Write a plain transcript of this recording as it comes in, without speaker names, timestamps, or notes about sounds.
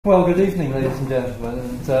Well, good evening, ladies and gentlemen,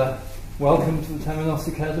 and welcome to the Temenos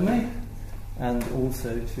Academy, and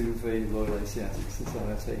also to the Royal Asiatic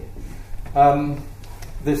Society.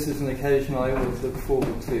 This is an occasion I always look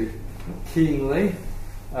forward to keenly.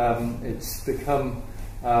 It's become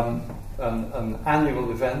an annual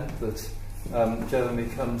event that Jeremy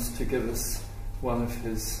comes to give us one of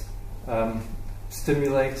his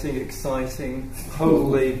stimulating, exciting,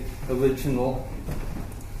 wholly original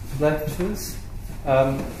lectures.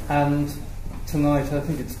 And tonight I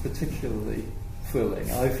think it's particularly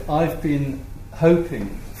thrilling. I've been hoping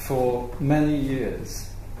for many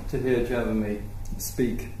years to hear Jeremy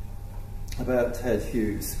speak about Ted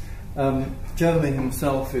Hughes. Jeremy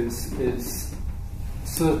himself is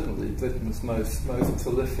certainly Britain's most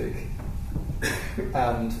prolific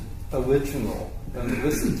and original and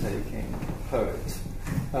risk-taking poet.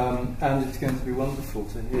 And it's going to be wonderful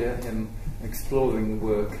to hear him exploring the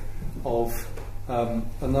work of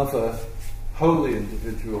another wholly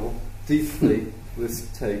individual, deeply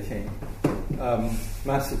risk-taking,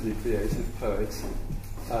 massively creative poet,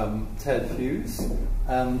 Ted Hughes.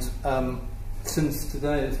 And since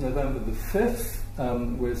today is November the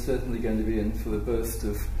 5th, we're certainly going to be in for a burst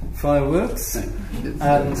of fireworks,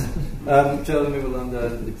 and Jeremy will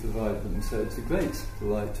undoubtedly provide them. So it's a great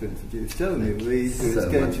delight to introduce Jeremy Reid, who is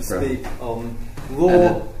going to speak on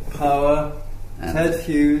raw power, Ted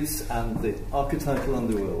Hughes and the Archetypal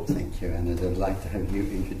Underworld. Thank you, and I'd like to have you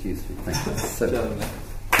introduce me. Thank you so much.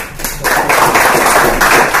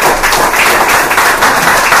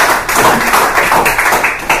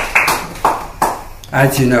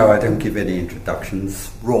 As you know, I don't give any introductions.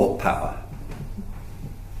 Raw power.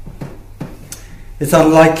 It's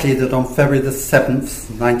unlikely that on February the 7th,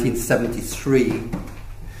 1973,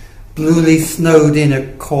 bluely snowed in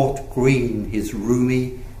at Court Green, his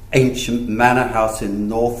roomy, ancient manor house in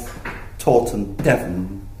North Taunton,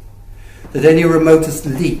 Devon, that any remotest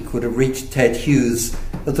leak would have reached Ted Hughes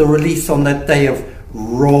at the release on that day of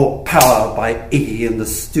Raw Power by Iggy and the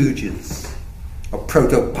Stooges, a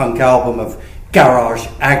proto-punk album of garage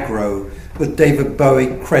aggro with David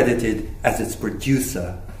Bowie credited as its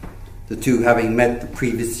producer, the two having met the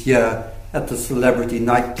previous year at the celebrity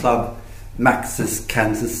nightclub Max's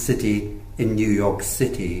Kansas City in New York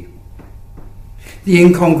City. The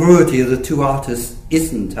incongruity of the two artists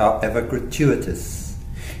isn't, however, gratuitous,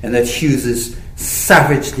 in that Hughes's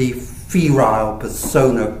savagely feral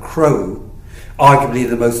persona, Crow, arguably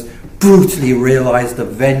the most brutally realised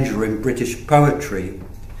avenger in British poetry,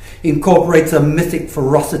 incorporates a mythic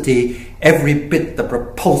ferocity every bit the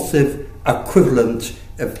propulsive equivalent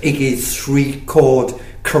of Iggy's three-chord,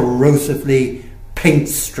 corrosively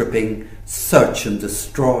paint-stripping Search and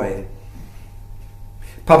Destroy.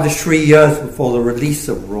 Published 3 years before the release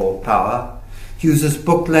of Raw Power, Hughes's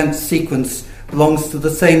book-length sequence belongs to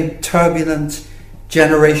the same turbulent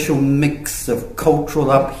generational mix of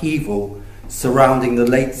cultural upheaval surrounding the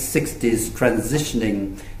late 60s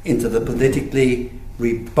transitioning into the politically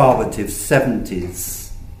rebarbative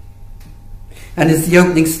 70s. And is the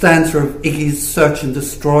opening stanza of Iggy's Search and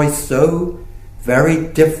Destroy so very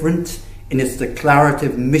different in its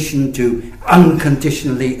declarative mission to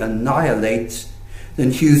unconditionally annihilate than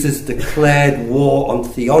Hughes's declared war on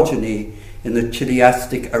theogony in the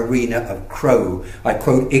chiliastic arena of Crow? I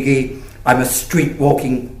quote Iggy, "I'm a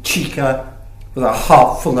street-walking chica with a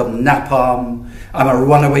heart full of napalm. I'm a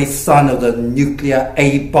runaway son of the nuclear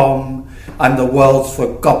A-bomb. I'm the world's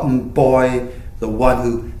forgotten boy, the one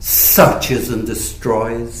who searches and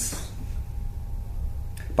destroys."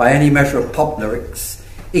 By any measure of pop lyrics,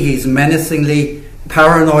 Iggy's menacingly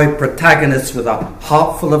paranoid protagonist with a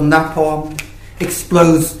heart full of napalm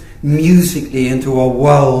explodes musically into a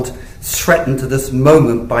world threatened to this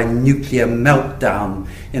moment by nuclear meltdown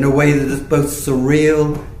in a way that is both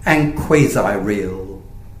surreal and quasi-real.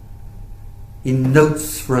 In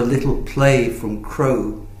Notes for a Little Play from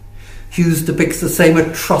Crow, Hughes depicts the same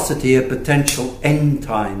atrocity of potential end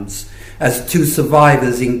times as two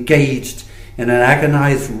survivors engaged in an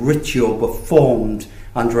agonized ritual performed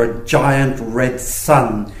under a giant red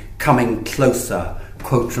sun coming closer.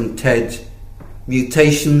 Quote from Ted,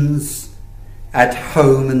 "Mutations, at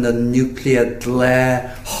home in the nuclear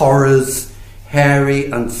glare, horrors,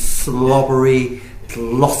 hairy and slobbery,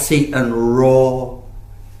 glossy and raw.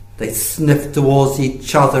 They sniff towards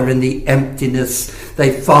each other in the emptiness.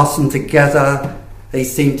 They fasten together. They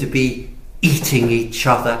seem to be eating each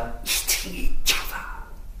other.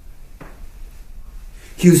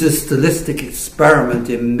 Hughes' stylistic experiment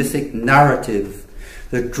in mythic narrative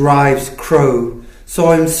that drives Crow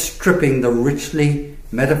saw him stripping the richly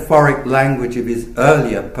metaphoric language of his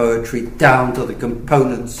earlier poetry down to the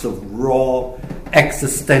components of raw,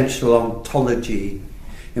 existential ontology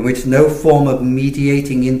in which no form of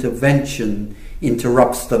mediating intervention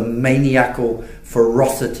interrupts the maniacal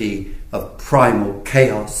ferocity of primal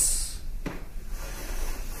chaos.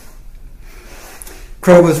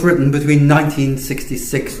 Crow was written between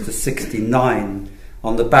 1966 to 69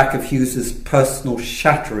 on the back of Hughes's personal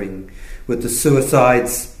shattering with the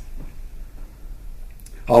suicides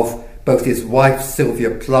of both his wife Sylvia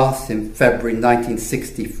Plath in February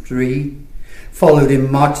 1963, followed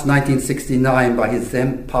in March 1969 by his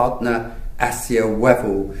then partner Assia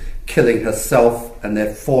Wevel, killing herself and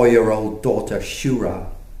their 4-year-old daughter Shura.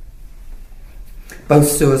 Both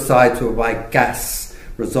suicides were by gas,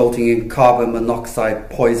 resulting in carbon monoxide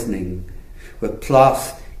poisoning, with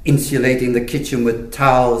Plath insulating the kitchen with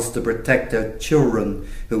towels to protect her children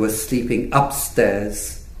who were sleeping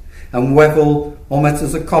upstairs, and Wevel, almost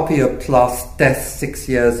as a copy of Plath's death 6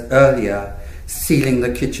 years earlier, sealing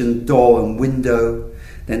the kitchen door and window,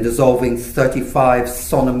 then dissolving 35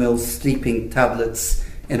 Sonomil sleeping tablets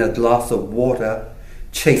in a glass of water,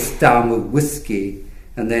 chased down with whiskey,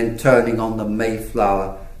 and then turning on the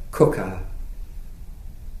Mayflower cooker.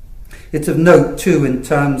 It's of note, too, in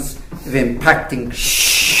terms of impacting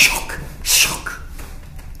shock,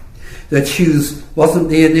 that Hughes wasn't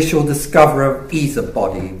the initial discoverer of either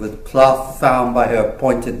body, with Plath found by her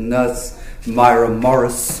appointed nurse, Myra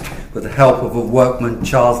Morris, with the help of a workman,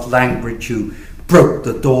 Charles Langbridge, who broke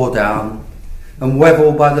the door down, and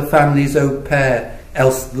Wevel by the family's au pair,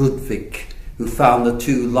 Else Ludwig, who found the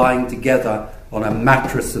two lying together on a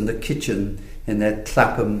mattress in the kitchen in their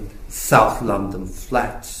Clapham, South London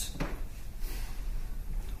flat.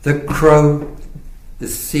 The Crow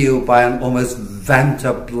is sealed by an almost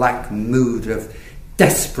Vanta-black mood of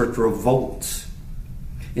desperate revolt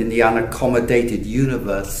in the unaccommodated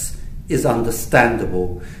universe is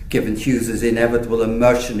understandable, given Hughes's inevitable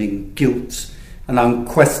immersion in guilt and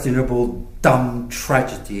unquestionable dumb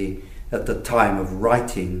tragedy at the time of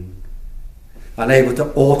writing. Unable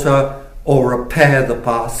to alter or repair the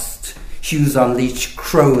past, Hughes unleashed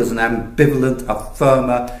Crow as an ambivalent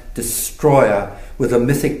affirmer, destroyer, with a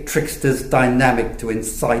mythic trickster's dynamic to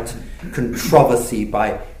incite controversy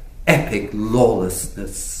by epic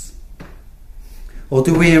lawlessness. Or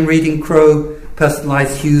do we, in reading Crow,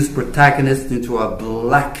 personalise Hughes' protagonist into a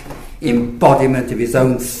black embodiment of his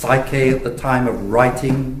own psyche at the time of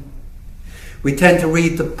writing? We tend to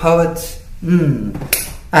read the poet and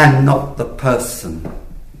not the person.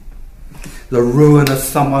 The ruin of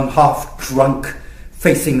someone half drunk,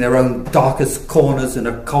 facing their own darkest corners in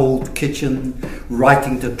a cold kitchen,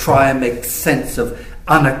 writing to try and make sense of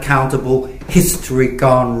unaccountable history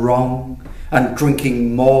gone wrong, and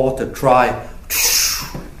drinking more to try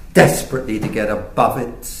desperately to get above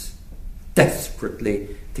it.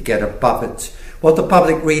 Desperately to get above it. What the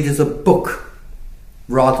public read is a book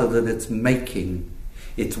rather than its making,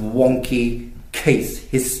 its wonky case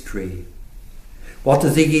history. What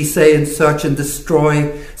does Iggy say in Search and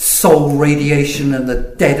Destroy? Soul radiation in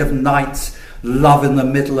the dead of night, love in the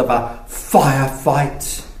middle of a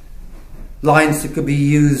firefight. Lines that could be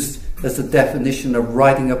used as a definition of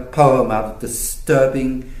writing a poem out of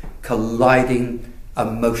disturbing, colliding,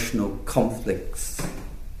 emotional conflicts.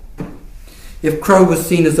 If Crow was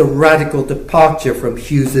seen as a radical departure from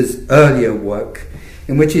Hughes's earlier work,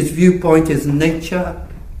 in which his viewpoint is nature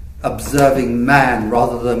observing man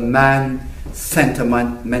rather than man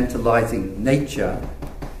sentimentalizing nature,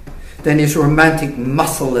 then his romantic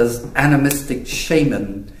muscle as animistic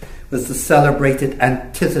shaman was the celebrated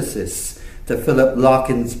antithesis to Philip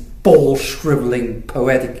Larkin's ball-shrivelling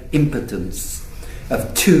poetic impotence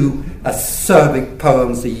of 2 acerbic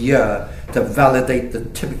poems a year to validate the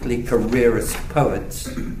typically careerist poet.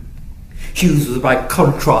 Hughes was, by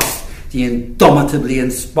contrast, the indomitably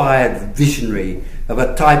inspired visionary of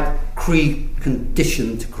a type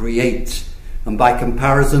conditioned to create, and by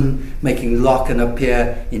comparison making Larkin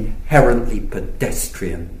appear inherently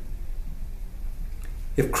pedestrian.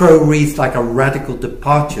 If Crow reads like a radical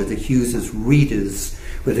departure to Hughes's readers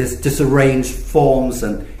with his disarranged forms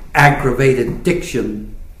and aggravated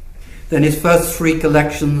diction, then his first 3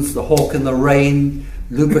 collections, The Hawk in the Rain,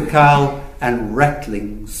 Lupercal and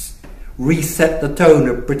Rattlings, reset the tone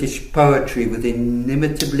of British poetry with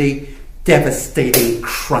inimitably devastating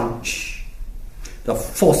crunch. The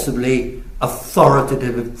forcibly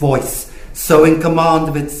authoritative voice, so in command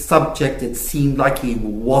of its subject it seemed like he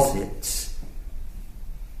was it.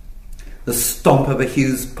 The stomp of a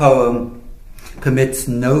Hughes poem permits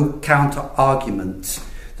no counter-argument.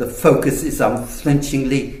 The focus is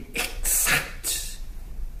unflinchingly exact.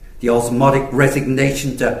 The osmotic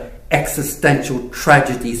resignation to existential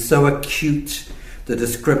tragedy so acute the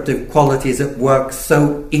descriptive qualities at work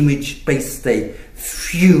so image-based they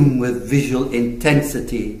fume with visual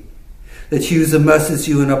intensity, that Hughes immerses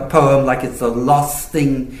you in a poem like it's the last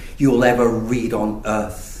thing you'll ever read on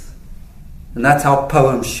earth. And that's how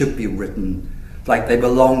poems should be written, like they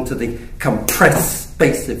belong to the compressed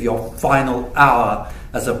space of your final hour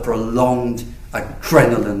as a prolonged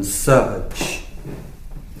adrenaline surge.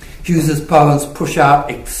 Hughes's poems push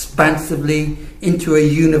out expansively into a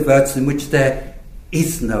universe in which there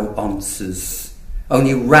is no answers,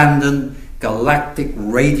 only random galactic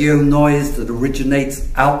radio noise that originates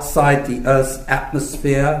outside the Earth's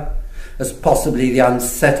atmosphere, as possibly the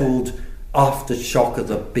unsettled aftershock of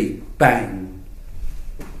the Big Bang.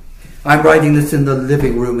 I'm writing this in the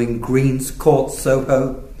living room in Green's Court,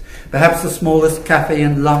 Soho, perhaps the smallest cafe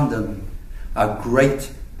in London, a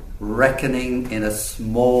great reckoning in a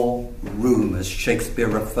small room, as Shakespeare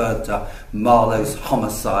referred to Marlowe's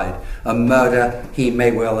homicide, a murder he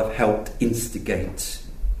may well have helped instigate.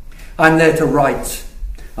 I'm there to write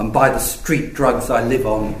and buy the street drugs I live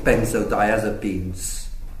on, benzodiazepines.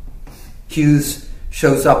 Hughes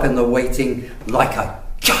shows up in the waiting like a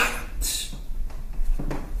giant.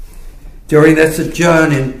 During their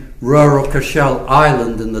sojourn in rural Cashel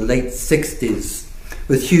Island in the late 60s,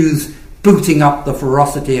 with Hughes booting up the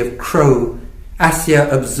ferocity of Crow,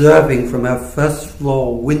 Assia observing from her first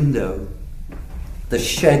floor window the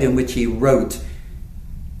shed in which he wrote,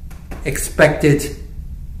 expected,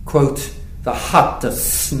 quote, the hut to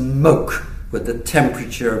smoke with the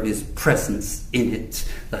temperature of his presence in it.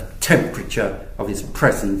 The temperature of his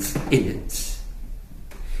presence in it.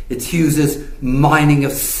 It's Hughes's mining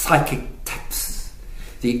of psychic depths,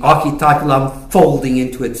 the archetypal unfolding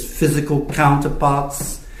into its physical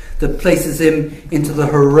counterparts, that places him into the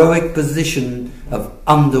heroic position of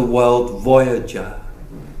underworld voyager.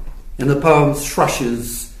 In the poem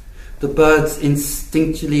Thrushes, the bird's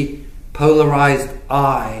instinctually polarized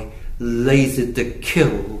eye, lasered to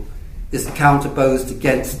kill, is counterposed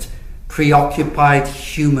against preoccupied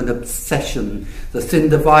human obsession. The thin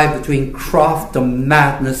divide between craft and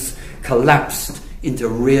madness collapsed into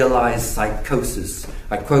realized psychosis.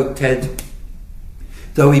 I quote Ted,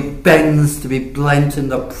 though he bends to be blent in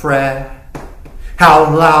the prayer,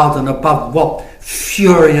 how loud and above what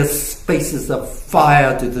furious spaces of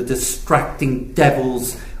fire do the distracting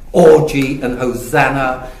devils orgy and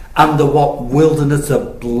hosanna, under what wilderness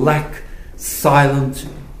of black, silent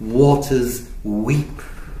waters weep.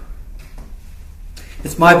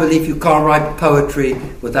 It's my belief you can't write poetry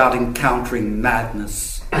without encountering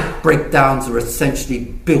madness. Breakdowns are essentially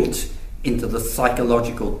built into the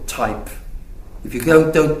psychological type. If you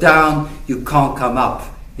don't go down, you can't come up.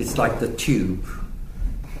 It's like the tube.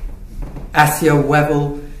 Assia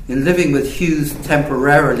Webbel, in living with Hughes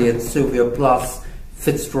temporarily at Sylvia Plath's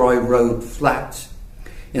Fitzroy Road flat,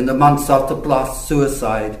 in the months after Plath's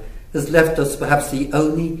suicide, has left us perhaps the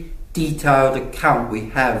only detailed account we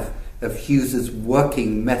have of Hughes's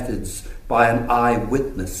working methods by an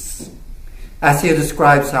eyewitness. Assia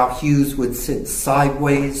describes how Hughes would sit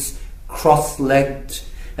sideways, cross-legged,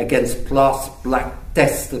 against Plath's black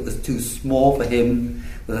desk that was too small for him,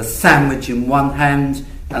 with a sandwich in one hand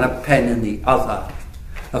and a pen in the other.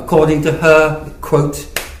 According to her, quote,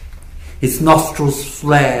 his nostrils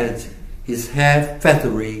flared, his hair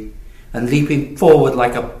feathery, and leaping forward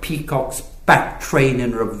like a peacock's back train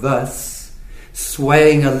in reverse,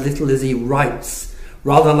 swaying a little as he writes,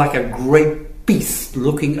 rather like a great beast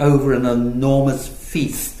looking over an enormous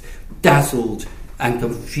feast, dazzled and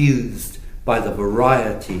confused by the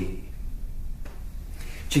variety.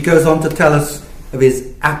 She goes on to tell us of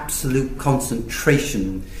his absolute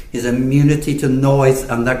concentration, his immunity to noise,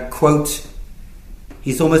 and that, quote,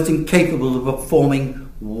 he's almost incapable of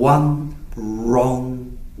performing one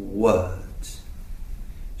wrong word.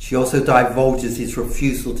 She also divulges his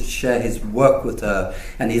refusal to share his work with her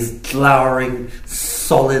and his glowering,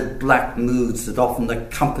 solid black moods that often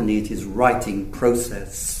accompanied his writing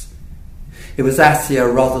process. It was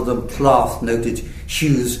Assia rather than Plath noted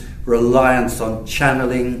Hughes' reliance on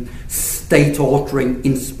channeling, state-altering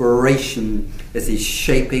inspiration as his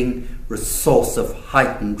shaping resource of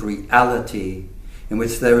heightened reality, in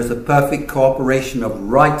which there is a perfect cooperation of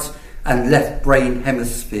right and left brain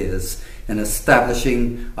hemispheres in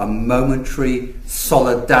establishing a momentary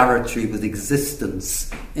solidarity with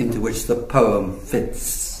existence into which the poem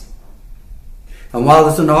fits. And while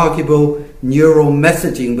there's an arguable neural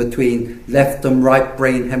messaging between left and right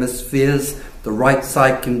brain hemispheres, the right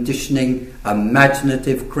side conditioning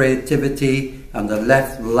imaginative creativity and the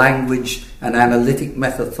left language and analytic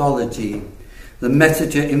methodology, the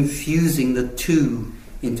messenger infusing the two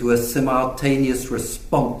into a simultaneous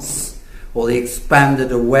response or the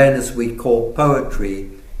expanded awareness we call poetry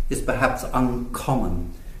is perhaps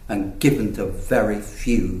uncommon and given to very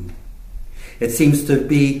few. It seems to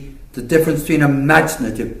be the difference between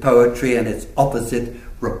imaginative poetry and its opposite,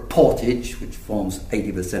 reportage, which forms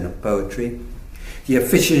 80% of poetry. The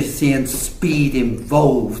efficiency and speed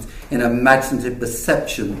involved in imaginative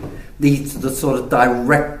perception leads to the sort of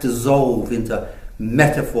direct dissolve into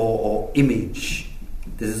metaphor or image.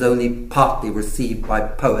 This is only partly received by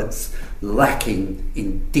poets lacking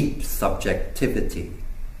in deep subjectivity.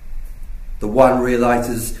 The one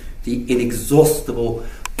realizes the inexhaustible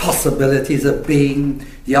possibilities of being,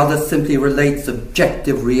 the other simply relates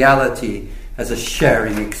objective reality as a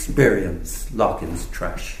sharing experience. Larkin's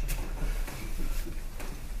trash.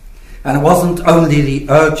 And it wasn't only the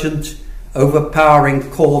urgent, overpowering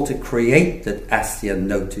call to create that Assia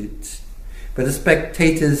noted, but the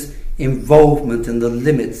spectator's involvement in the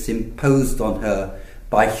limits imposed on her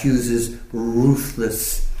by Hughes's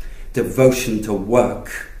ruthless devotion to work.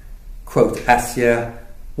 Quote Assia,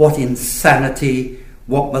 "What insanity,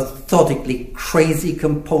 what methodically crazy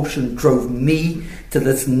compulsion drove me to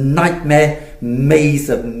this nightmare maze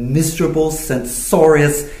of miserable,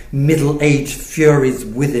 censorious, middle-aged furies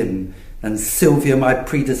with him, and Sylvia, my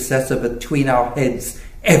predecessor, between our heads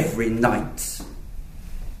every night."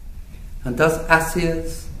 And does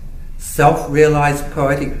Assia's self-realized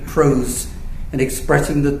poetic prose in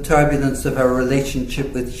expressing the turbulence of her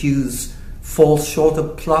relationship with Hughes fall short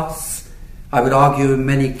of plus? I would argue in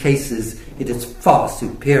many cases it is far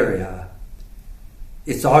superior.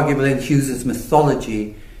 It's arguable in Hughes's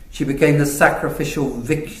mythology she became the sacrificial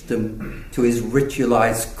victim to his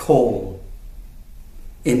ritualized call.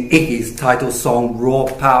 In Iggy's title song, Raw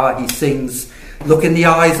Power, he sings, "Look in the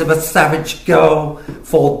eyes of a savage girl,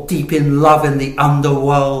 fall deep in love in the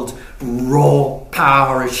underworld, raw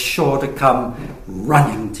power is sure to come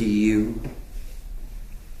running to you."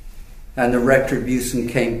 And the retribution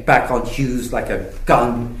came back on Hughes like a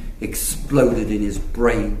gun exploded in his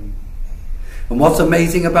brain. And what's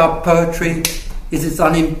amazing about poetry is its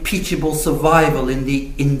unimpeachable survival in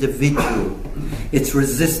the individual, its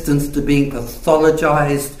resistance to being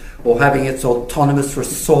pathologized or having its autonomous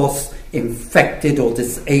resource infected or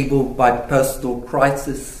disabled by personal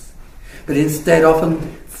crisis, but instead often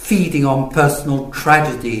feeding on personal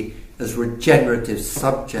tragedy as regenerative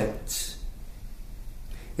subjects.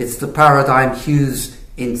 It's the paradigm Hughes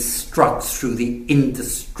instructs through the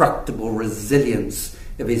indestructible resilience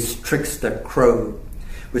of his trickster crow,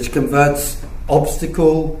 which converts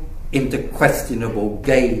obstacle into questionable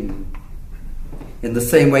gain. In the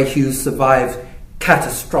same way Hughes survived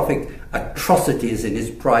catastrophic atrocities in his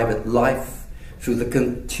private life through the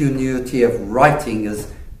continuity of writing as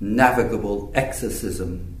navigable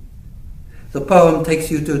exorcism. The poem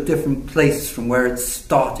takes you to a different place from where it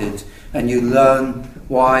started, and you learn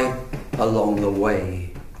why along the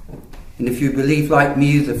way. And if you believe like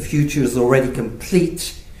me the future is already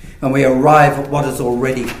complete and we arrive at what has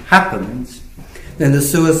already happened, then the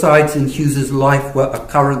suicides in Hughes's life were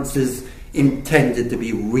occurrences intended to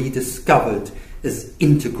be rediscovered as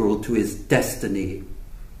integral to his destiny.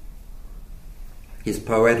 His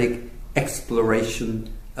poetic exploration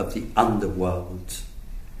of the underworld.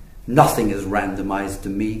 Nothing is randomized to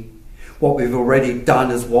me. What we've already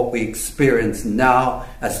done is what we experience now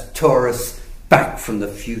as tourists back from the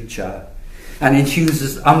future. And in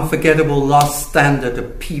Hughes's unforgettable last stanza to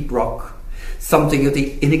Pibroch, something of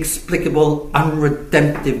the inexplicable,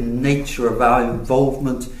 unredemptive nature of our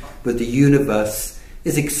involvement with the universe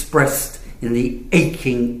is expressed in the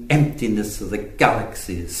aching emptiness of the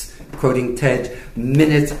galaxies. Quoting Ted,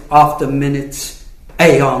 minute after minute,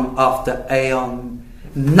 aeon after aeon,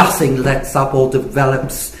 nothing lets up or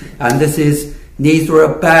develops, and this is neither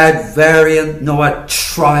a bad variant nor a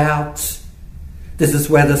tryout. This is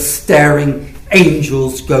where the staring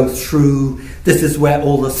angels go through. This is where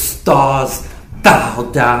all the stars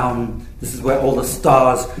bow down. This is where all the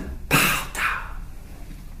stars bow down.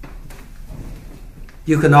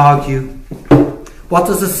 You can argue, what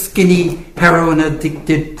does a skinny,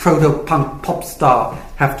 heroin-addicted proto-punk pop star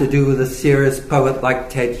have to do with a serious poet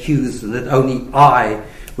like Ted Hughes, and that only I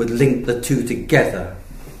would link the two together?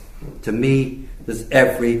 To me, there's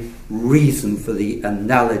every reason for the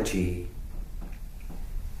analogy.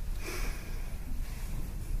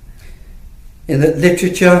 In that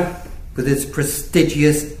literature, with its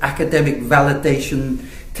prestigious academic validation,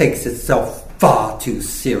 takes itself far too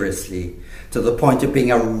seriously, to the point of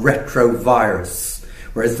being a retrovirus,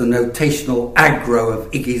 whereas the notational aggro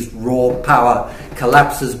of Iggy's raw power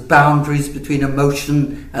collapses boundaries between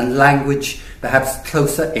emotion and language perhaps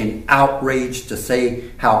closer in outrage to say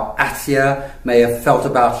how Assia may have felt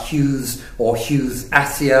about Hughes, or Hughes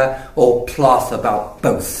Assia, or Plath about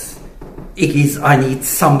both. Iggy's I Need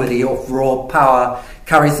Somebody of Raw Power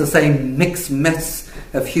carries the same mixed mess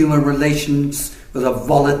of human relations with a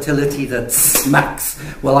volatility that smacks.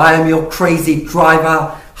 Well, I am your crazy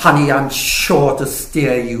driver, honey, I'm sure to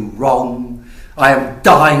steer you wrong. I am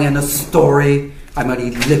dying in a story, I'm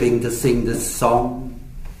only living to sing this song.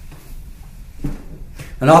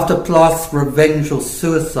 And after Plath's revengeful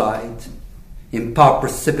suicide, in part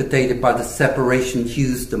precipitated by the separation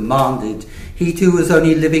Hughes demanded, he too was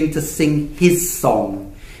only living to sing his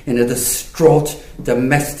song in a distraught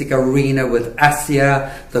domestic arena with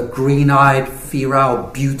Assia, the green-eyed feral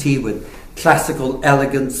beauty with classical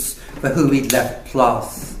elegance for whom he'd left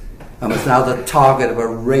Plath, and was now the target of a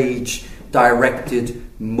rage directed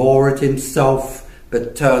more at himself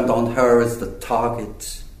but turned on her as the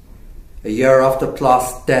target. A year after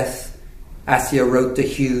Plath's death, Assia wrote to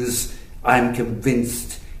Hughes, I am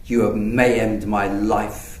convinced you have maimed my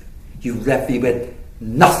life. You left me with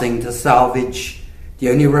nothing to salvage. The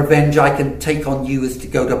only revenge I can take on you is to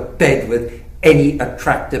go to bed with any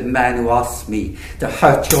attractive man who asks me, to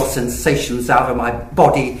hurt your sensations out of my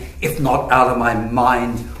body, if not out of my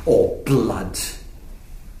mind or blood.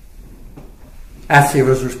 Assia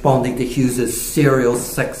was responding to Hughes's serial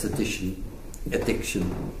sex addiction.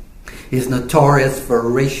 His notorious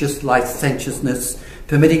voracious licentiousness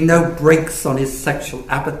permitting no breaks on his sexual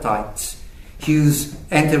appetite. Hughes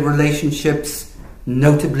entered relationships,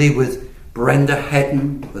 notably with Brenda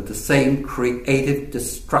Hedden, with the same creative,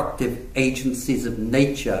 destructive agencies of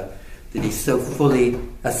nature that he so fully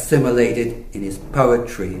assimilated in his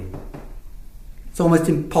poetry. It's almost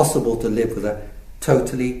impossible to live with a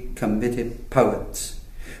totally committed poet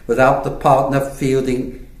without the partner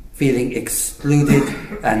feeling excluded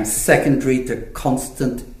and secondary to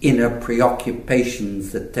constant inner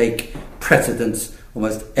preoccupations that take precedence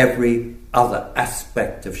almost every other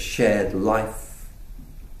aspect of shared life.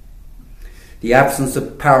 The absence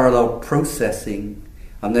of parallel processing,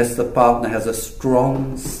 unless the partner has a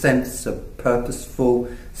strong sense of purposeful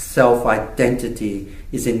self-identity,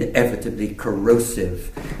 is inevitably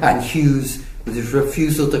corrosive. And Hughes, with his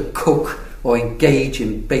refusal to cook or engage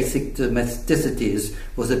in basic domesticities,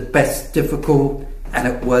 was at best difficult and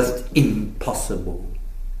at worst impossible.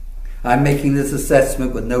 I'm making this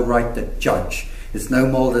assessment with no right to judge. It's no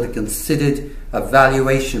more than a considered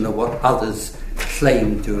evaluation of what others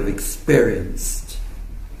claim to have experienced.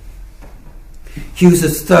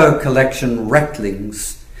 Hughes's third collection,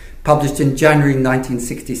 Recklings, published in January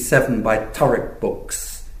 1967 by Turek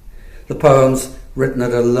Books. The poems, written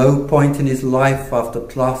at a low point in his life after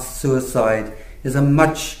Plath's suicide, is a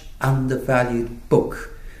much undervalued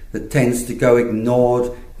book that tends to go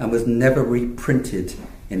ignored and was never reprinted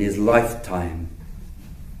in his lifetime.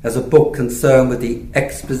 As a book concerned with the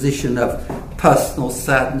exposition of personal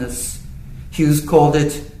sadness, Hughes called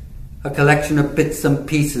it a collection of bits and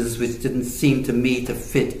pieces which didn't seem to me to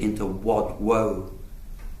fit into what woe.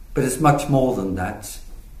 But it's much more than that.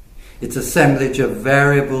 Its assemblage of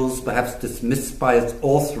variables, perhaps dismissed by its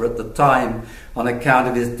author at the time on account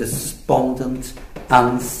of his despondent,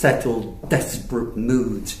 unsettled, desperate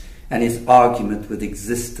mood and his argument with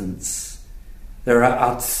existence. There are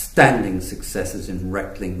outstanding successes in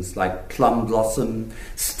Recklings, like Plum Blossom,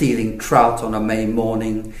 Stealing Trout on a May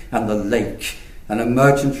Morning, and The Lake, and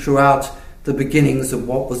emergent throughout the beginnings of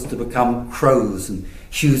what was to become Crows and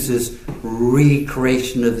Hughes's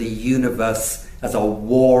recreation of the universe as a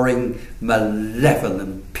warring,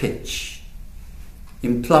 malevolent pitch.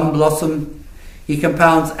 In Plum Blossom, he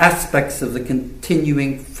compounds aspects of the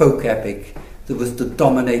continuing folk epic that was to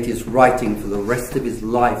dominate his writing for the rest of his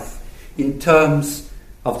life in terms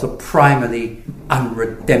of the primarily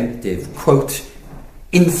unredemptive. Quote,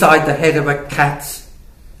 inside the head of a cat,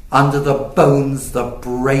 under the bones, the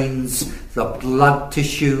brains, the blood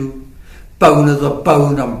tissue, bone of the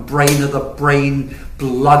bone and brain of the brain,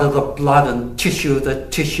 blood of the blood and tissue of the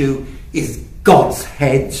tissue is God's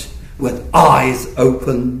head with eyes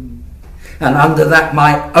open. And under that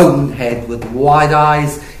my own head with wide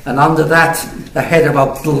eyes, and under that the head of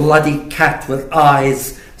a bloody cat with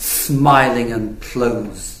eyes smiling and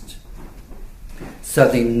closed.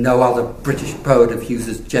 Certainly no other British poet of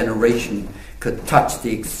Hughes's generation could touch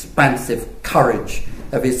the expansive courage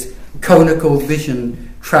of his conical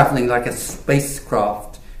vision, travelling like a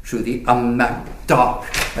spacecraft through the unmapped dark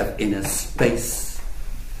of inner space.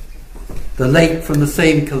 The Lake, from the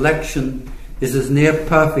same collection, is as near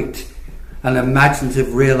perfect an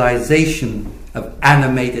imaginative realization of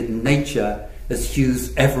animated nature as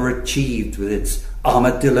Hughes ever achieved, with its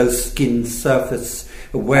armadillo skin surface,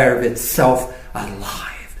 aware of itself,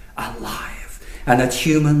 alive, alive, and that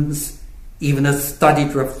humans, even as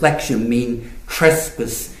studied reflection, mean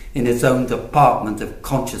trespass in its own department of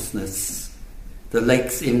consciousness. The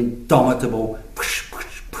lake's indomitable push,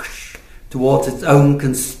 push, push towards its own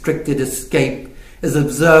constricted escape is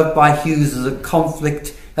observed by Hughes as a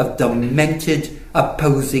conflict of demented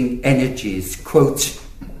opposing energies. Quote,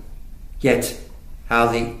 "Yet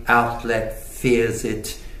how the outlet fears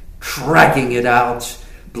it, dragging it out,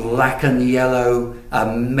 black and yellow, a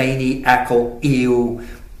maniacal eel,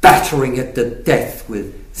 battering it to death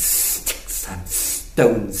with sticks and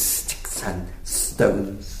stones, sticks and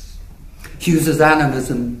stones." Hughes's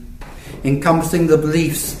animism, encompassing the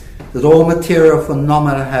beliefs that all material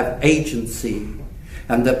phenomena have agency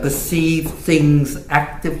and that perceived things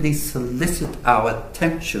actively solicit our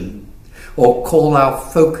attention or call our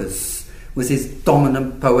focus, was his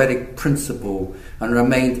dominant poetic principle and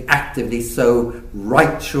remained actively so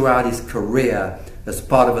right throughout his career as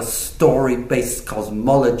part of a story-based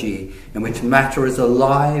cosmology in which matter is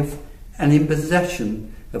alive and in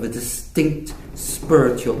possession of a distinct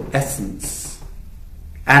spiritual essence.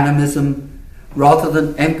 Animism, rather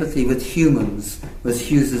than empathy with humans, was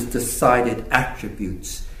Hughes's decided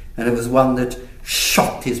attribute, and it was one that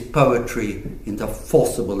shocked his poetry into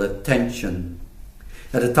forcible attention.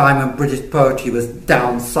 At a time when British poetry was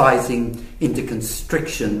downsizing into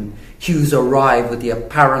constriction, Hughes arrived with the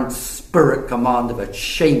apparent spirit command of a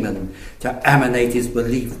shaman to emanate his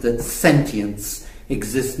belief that sentience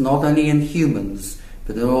exists not only in humans,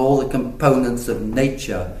 but in all the components of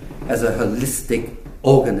nature as a holistic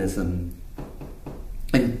organism.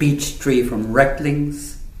 In Beech Tree from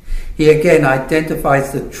Recklings, he again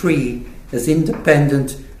identifies the tree as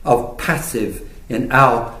independent of passive in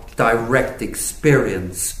our direct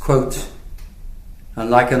experience. Quote, "And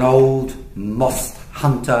like an old moss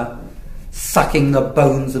hunter, sucking the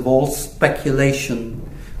bones of all speculation,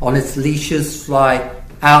 on its leashes fly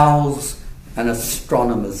owls and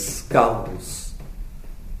astronomers' skulls."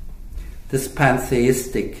 This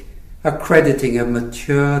pantheistic accrediting of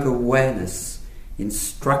matured awareness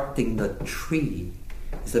instructing the tree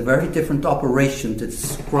is a very different operation to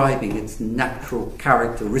describing its natural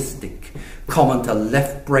characteristic, common to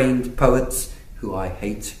left-brained poets, who I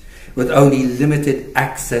hate, with only limited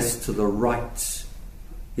access to the right.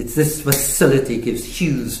 It's this facility gives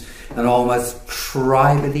Hughes an almost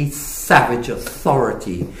tribally savage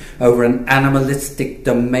authority over an animalistic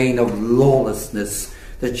domain of lawlessness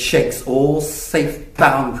that shakes all safe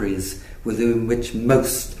boundaries within which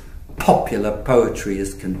most popular poetry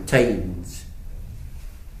is contained.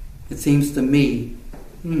 It seems to me,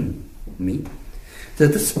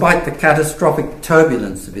 that despite the catastrophic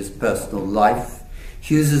turbulence of his personal life,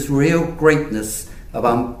 Hughes's real greatness of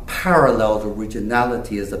unparalleled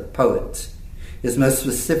originality as a poet is most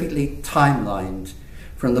specifically timelined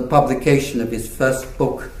from the publication of his first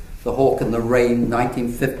book, The Hawk and the Rain,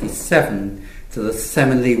 1957, to the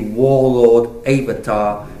seminally warlord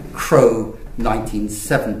avatar, Crow,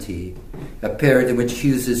 1970, a period in which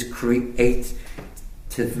Hughes creatively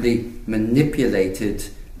manipulated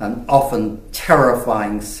an often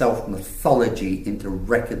terrifying self-mythology into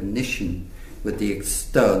recognition with the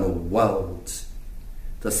external world.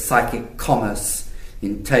 The psychic commerce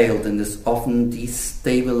entailed in this often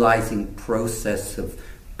destabilizing process of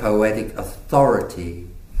poetic authority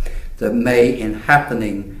that may, in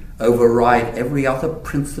happening, override every other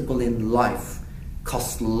principle in life,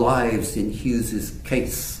 cost lives in Hughes's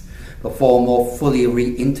case, before more fully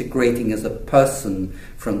reintegrating as a person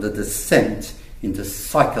from the descent into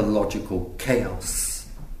psychological chaos.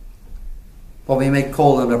 What we may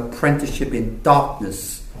call an apprenticeship in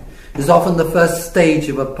darkness is often the first stage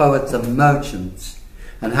of a poet's emergence,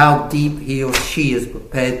 and how deep he or she is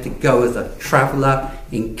prepared to go as a traveller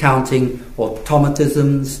encountering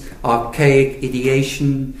automatisms, archaic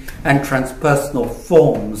ideation, and transpersonal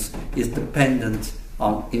forms is dependent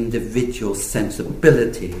on individual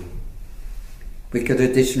sensibility. We could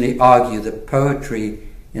additionally argue that poetry,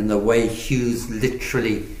 in the way Hughes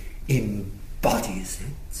literally embodies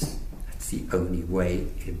it, that's the only way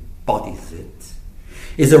it embodies it,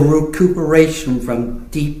 is a recuperation from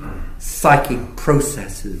deep psychic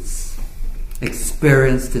processes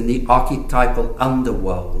experienced in the archetypal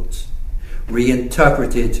underworld,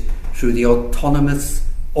 reinterpreted through the autonomous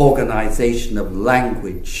organization of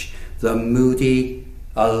language. The moody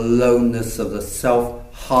aloneness of the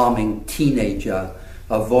self-harming teenager,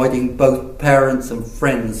 avoiding both parents and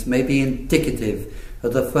friends, may be indicative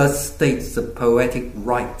of the first states of poetic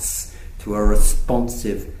rights to a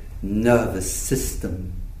responsive nervous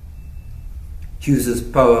system. Hughes's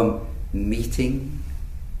poem meeting.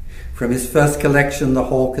 From his first collection, The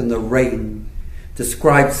Hawk and the Rain,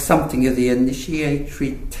 describes something of the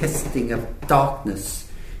initiatory testing of darkness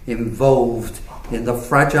involved in the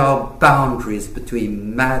fragile boundaries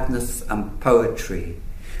between madness and poetry,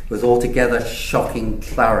 with altogether shocking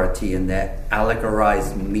clarity in their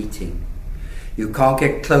allegorized meeting. You can't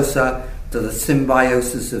get closer to the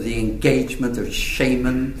symbiosis of the engagement of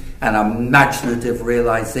shaman and imaginative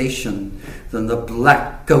realization than the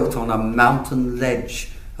black goat on a mountain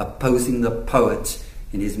ledge opposing the poet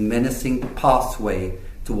in his menacing pathway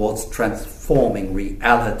towards transforming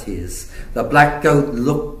realities. The black goat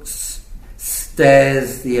looks,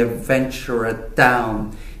 stares the adventurer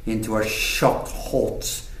down into a shocked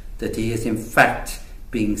halt that he is in fact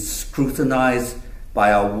being scrutinized by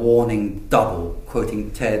a warning double,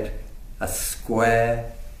 quoting Ted, a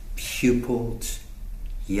square, pupilled,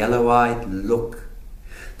 yellow-eyed look.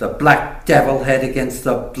 The black devil head against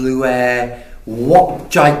the blue air, what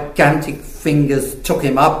gigantic fingers took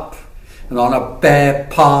him up and on a bare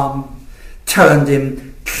palm turned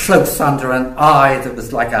him close under an eye that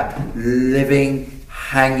was like a living,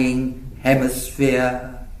 hanging hemisphere,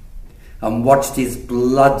 and watched his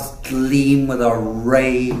blood gleam with a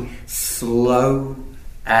ray, slow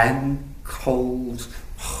and cold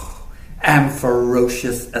and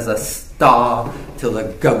ferocious as a star, till the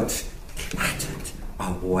goat clattered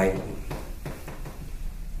away.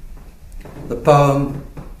 The poem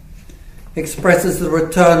expresses the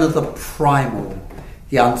return of the primal,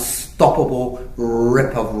 the unstoppable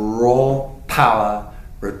rip of raw power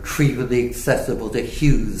retrievably accessible to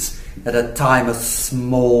Hughes at a time of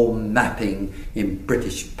small mapping in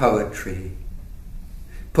British poetry.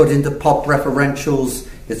 Put into pop referentials,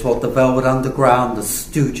 it's what the Velvet Underground, the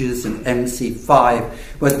Stooges and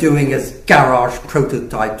MC5 were doing as garage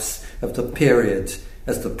prototypes of the period,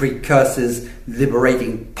 as the precursors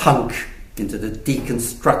liberating punk into the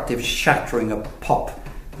deconstructive shattering of pop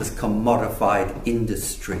as commodified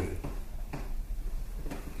industry.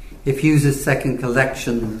 If Hughes' second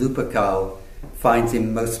collection, Lupercal, finds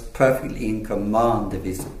him most perfectly in command of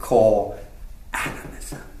his core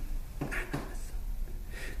animism,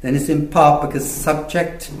 then it's in part because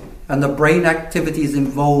subject and the brain activities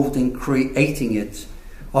involved in creating it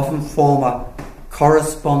often form a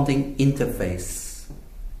corresponding interface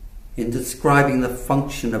in describing the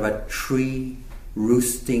function of a tree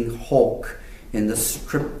roosting hawk in the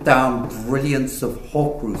stripped down brilliance of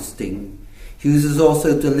hawk roosting. Hughes is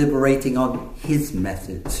also deliberating on his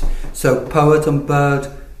methods, so poet and bird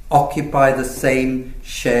occupy the same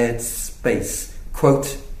shared space.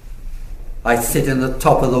 Quote, I sit in the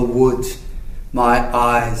top of the wood, my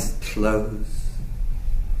eyes close.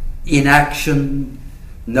 In action,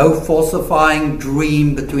 no falsifying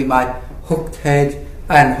dream between my hooked head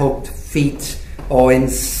and hooked feet, or in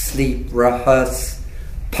sleep rehearse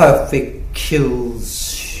perfect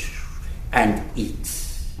kills and eat.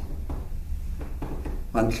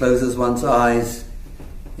 One closes one's eyes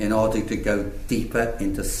in order to go deeper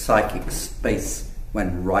into psychic space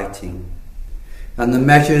when writing, and the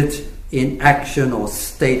measured in action or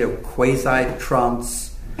state of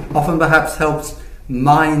quasi-trance often perhaps helps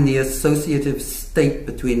mine the associative state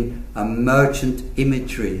between emergent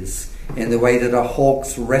imageries in the way that a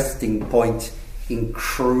hawk's resting point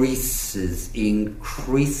increases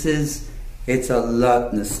its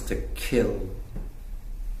alertness to kill.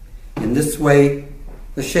 In this way,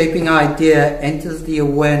 the shaping idea enters the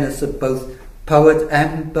awareness of both poet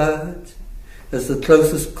and bird as the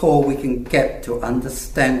closest call we can get to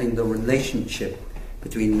understanding the relationship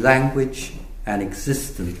between language and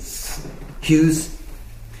existence. Hughes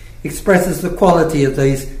expresses the quality of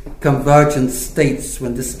these convergent states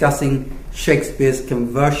when discussing Shakespeare's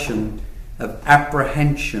conversion of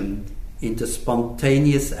apprehension into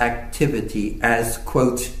spontaneous activity as,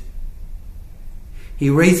 quote, he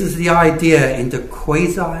raises the idea into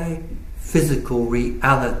quasi-physical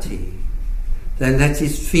reality, then lets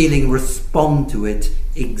his feeling respond to it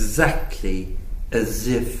exactly as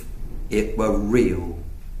if it were real.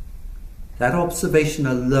 That observation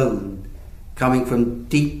alone, coming from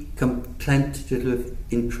deep contemplative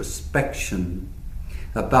introspection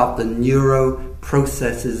about the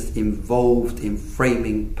neuro-processes involved in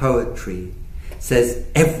framing poetry, says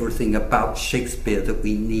everything about Shakespeare that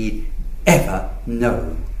we need ever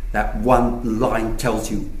know. That one line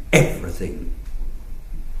tells you everything.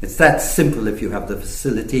 It's that simple if you have the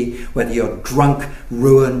facility. Whether you're drunk,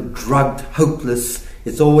 ruined, drugged, hopeless,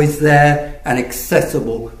 it's always there and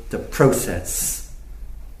accessible to process.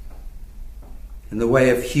 In the way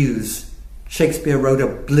of Hughes, Shakespeare wrote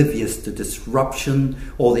oblivious to disruption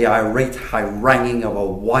or the irate haranguing of a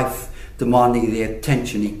wife demanding the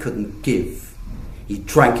attention he couldn't give. He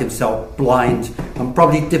drank himself blind and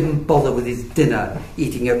probably didn't bother with his dinner,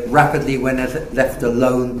 eating it rapidly when left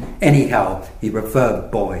alone. Anyhow, he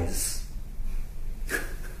preferred boys.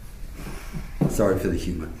 Sorry for the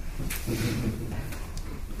humour.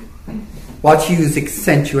 What Hughes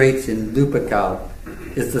accentuates in Lupercal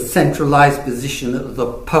is the centralized position of the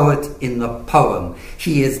poet in the poem.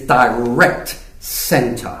 He is direct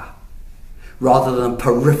centre, rather than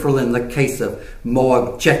peripheral in the case of more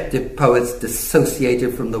objective poets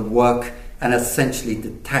dissociated from the work and essentially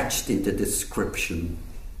detached into description.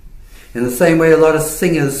 In the same way, a lot of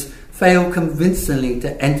singers fail convincingly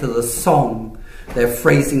to enter the song, their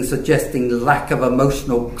phrasing suggesting lack of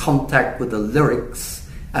emotional contact with the lyrics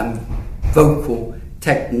and vocal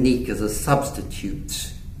technique as a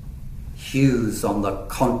substitute. Hughes, on the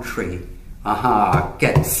contrary,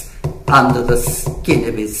 gets under the skin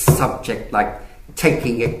of his subject like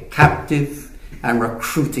taking it captive and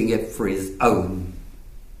recruiting it for his own.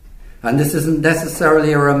 And this isn't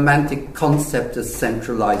necessarily a romantic concept of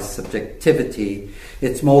centralized subjectivity.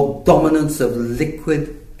 It's more dominance of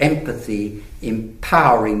liquid empathy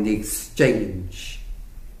empowering the exchange.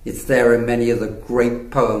 It's there in many of the great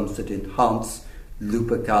poems that enhance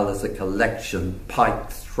Lupercal as a collection: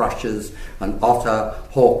 Pike, Thrushes, and Otter,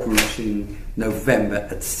 Hawk Rooting, November,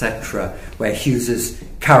 etc., where Hughes's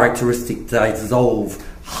characteristic dissolve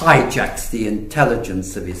hijacks the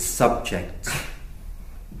intelligence of his subject.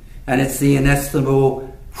 And it's the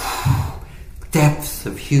inestimable depth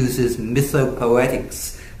of Hughes's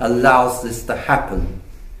mythopoetics allows this to happen,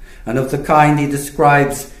 and of the kind he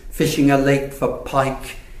describes fishing a lake for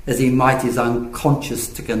pike as he might his unconscious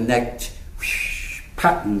to connect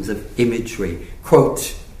patterns of imagery.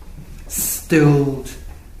 Quote, stilled,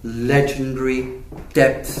 legendary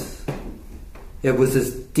depth. It was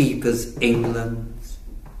as deep as England.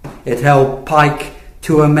 It held pike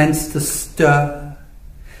too immense to stir,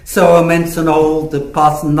 so immense and old that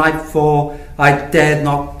past nightfall I dared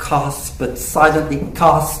not cast, but silently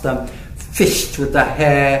cast them, fished with the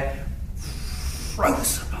hair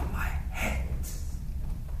frozen on my head.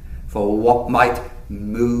 For what might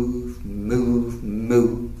move,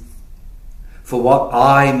 for what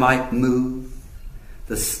I might move,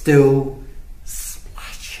 the still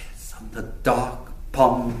splashes on the dark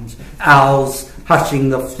ponds, owls hushing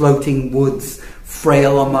the floating woods,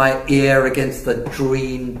 frail on my ear against the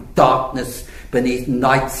dream darkness beneath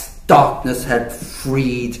night's darkness had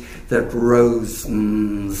freed, that rose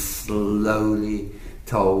slowly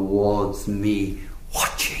towards me,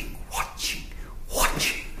 watching.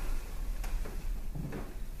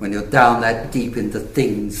 When you're down that deep into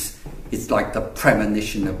things, it's like the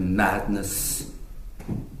premonition of madness.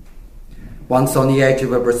 Once on the edge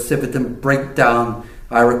of a precipitant breakdown,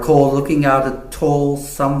 I recall looking out at tall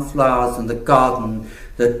sunflowers in the garden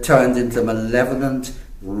that turned into malevolent,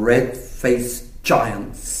 red-faced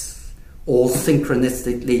giants, all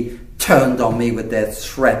synchronistically turned on me with their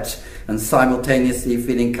threat and simultaneously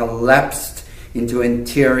feeling collapsed into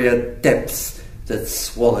interior depths that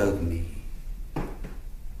swallowed me.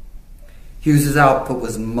 Hughes's output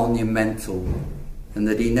was monumental, and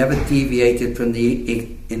that he never deviated from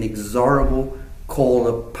the inexorable call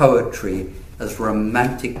of poetry as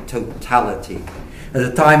romantic totality. At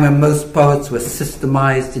a time when most poets were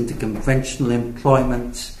systemized into conventional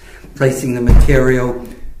employment, placing the material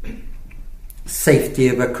safety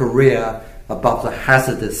of a career above the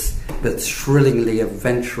hazardous but thrillingly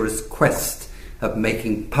adventurous quest of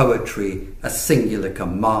making poetry a singular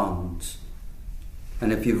command.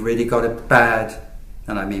 And if you've really got it bad,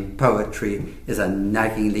 and I mean poetry is a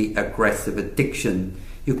naggingly aggressive addiction,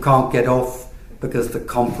 you can't get off because the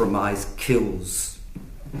compromise kills.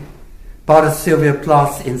 Part of Sylvia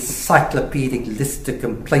Plath's encyclopedic list of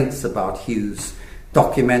complaints about Hughes,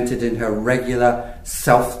 documented in her regular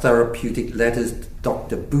self-therapeutic letters to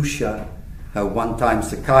Dr. Boucher, her one-time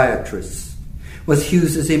psychiatrist, was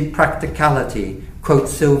Hughes's impracticality. Quote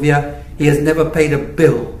Sylvia, he has never paid a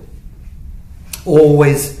bill,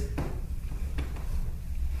 always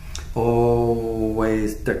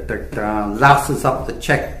louses up the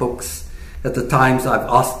checkbooks at the times I've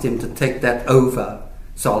asked him to take that over,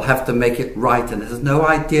 so I'll have to make it right, and has no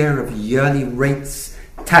idea of yearly rates,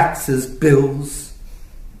 taxes, bills.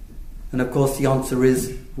 And of course the answer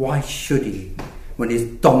is, why should he, when his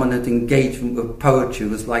dominant engagement with poetry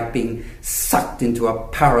was like being sucked into a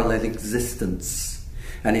parallel existence,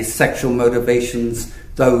 and his sexual motivations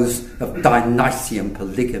those of Dionysian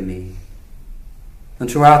polygamy.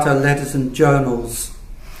 And throughout her letters and journals,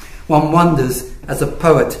 one wonders, as a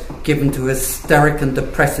poet given to hysteric and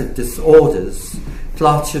depressive disorders,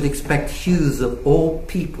 Plath should expect Hughes of all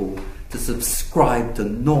people to subscribe to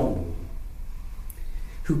normal.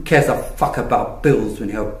 Who cares a fuck about bills when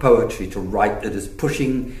you have poetry to write that is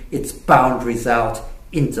pushing its boundaries out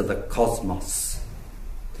into the cosmos?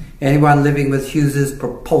 Anyone living with Hughes's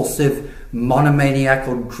propulsive,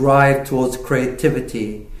 monomaniacal drive towards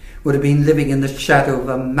creativity would have been living in the shadow of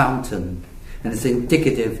a mountain, and it's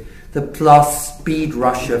indicative that plus speed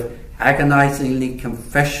rush of agonizingly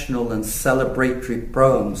confessional and celebratory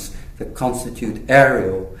poems that constitute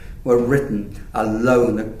Ariel were written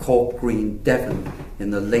alone at Cork Green, Devon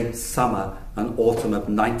in the late summer and autumn of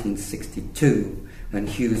 1962, when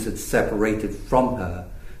Hughes had separated from her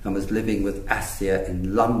and was living with Assia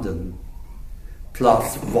in London.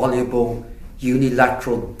 Plus voluble,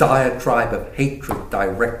 unilateral diatribe of hatred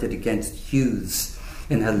directed against Hughes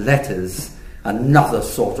in her letters, another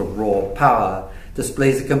sort of raw power,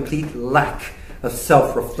 displays a complete lack of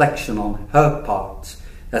self-reflection on her part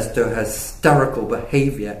as to her hysterical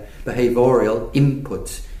behavioural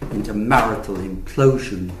input into marital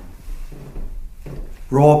implosion.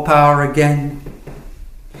 Raw power again.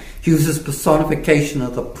 Hughes's personification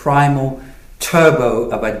of the primal turbo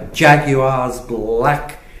of a jaguar's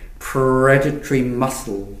black predatory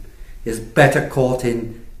muscle is better caught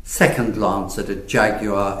in Second Glance at a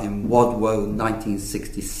Jaguar in Wadwoe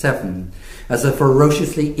 1967 as a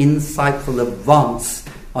ferociously insightful advance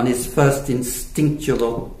on his first instinctual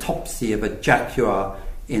autopsy of a jaguar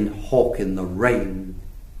in Hawk in the Rain.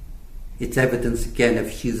 It's evidence again of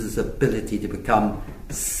Hughes's ability to become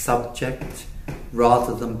subject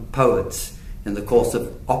rather than poet in the course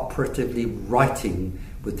of operatively writing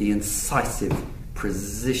with the incisive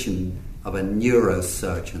precision of a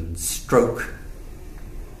neurosurgeon stroke.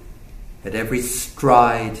 At every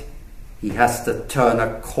stride, he has to turn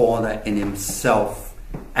a corner in himself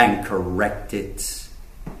and correct it.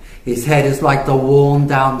 His head is like the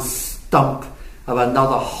worn-down stump of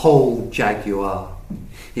another whole jaguar.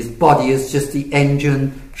 His body is just the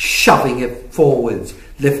engine shoving it forwards,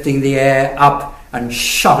 lifting the air up and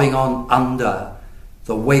shoving on under.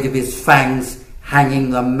 The weight of his fangs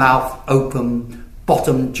hanging the mouth open,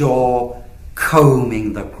 bottom jaw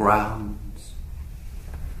combing the ground.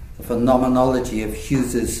 The phenomenology of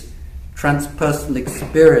Hughes's transpersonal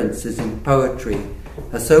experiences in poetry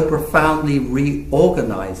are so profoundly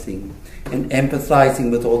reorganizing and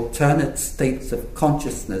empathizing with alternate states of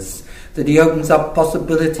consciousness that he opens up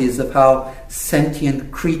possibilities of how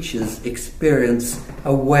sentient creatures experience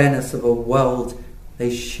awareness of a world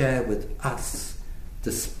they share with us,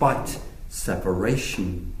 despite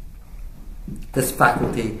separation. This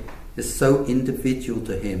faculty is so individual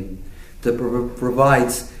to him that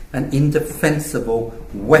provides an indefensible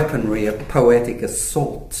weaponry of poetic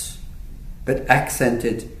assault, but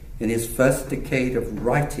accented in his first decade of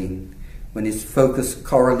writing, when his focus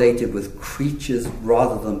correlated with creatures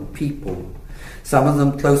rather than people, some of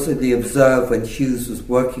them closely observed when Hughes was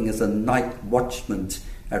working as a night watchman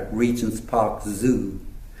at Regent's Park Zoo,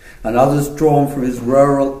 and others drawn from his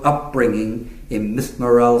rural upbringing in Miss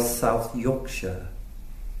Morell's South Yorkshire.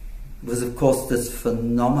 It was, of course, this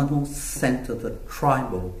phenomenal scent of the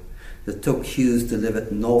tribal that took Hughes to live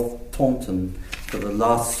at North Taunton for the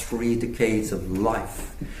last 3 decades of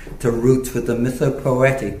life, to root with the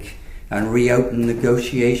mythopoetic and reopen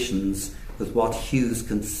negotiations with what Hughes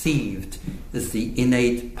conceived as the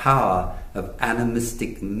innate power of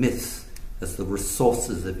animistic myth as the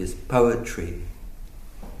resources of his poetry.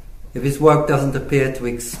 If his work doesn't appear to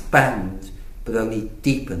expand, but only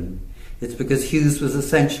deepen, it's because Hughes was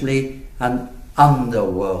essentially an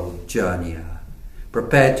underworld journeyer,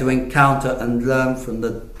 prepared to encounter and learn from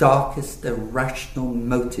the darkest irrational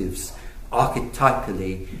motives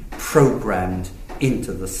archetypally programmed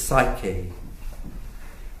into the psyche.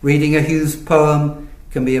 Reading a Hughes poem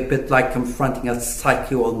can be a bit like confronting a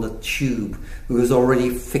psycho on the tube who is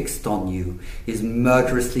already fixed on you, his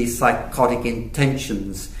murderously psychotic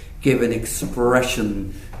intentions given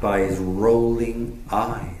expression by his rolling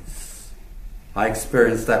eyes. I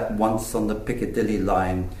experienced that once on the Piccadilly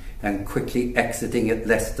line, and quickly exiting at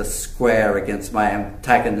Leicester Square against my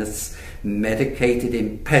antagonist's medicated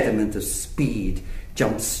impediment of speed,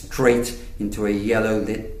 jumped straight into a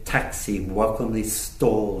yellow-lit taxi welcomely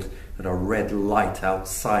stalled at a red light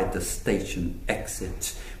outside the station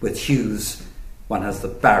exit. With Hughes, one has the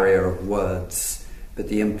barrier of words, but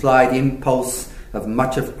the implied impulse of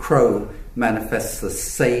much of Crow manifests the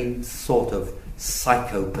same sort of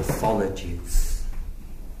psychopathologies.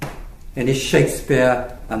 In his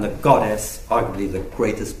Shakespeare and the Goddess, arguably the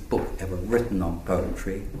greatest book ever written on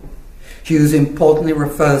poetry, Hughes importantly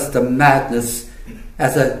refers to madness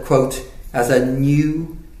as a, quote, as a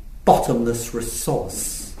new bottomless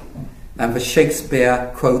resource, and for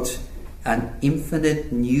Shakespeare, quote, an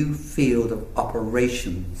infinite new field of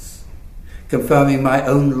operations, confirming my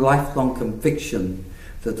own lifelong conviction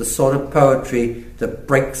that the sort of poetry that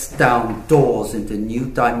breaks down doors into new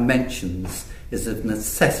dimensions is of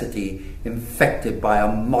necessity infected by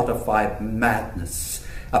a modified madness,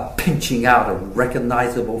 a pinching out of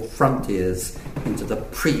recognizable frontiers into the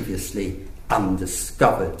previously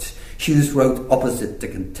undiscovered. Hughes wrote opposite the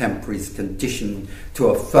contemporary's condition to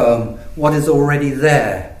affirm what is already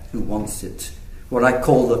there who wants it, what I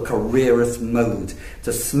call the careerist mode,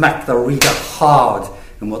 to smack the reader hard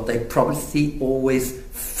in what they probably always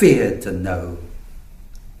feared to know.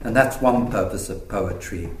 And that's one purpose of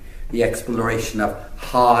poetry, the exploration of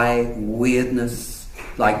high weirdness,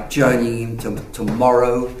 like journeying into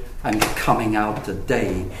tomorrow and coming out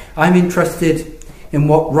today. I'm interested in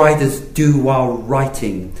what writers do while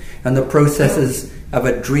writing and the processes of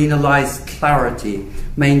adrenalized clarity,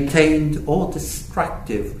 maintained or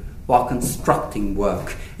distractive, while constructing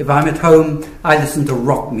work. If I'm at home, I listen to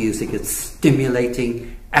rock music. It's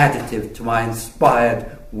stimulating, additive to my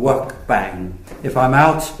inspired work bang. If I'm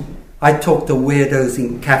out, I talk to weirdos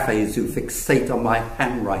in cafes who fixate on my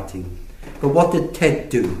handwriting. But what did Ted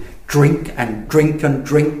do? Drink and drink and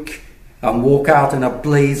drink, and walk out in a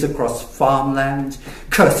blaze across farmland,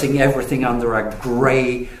 cursing everything under a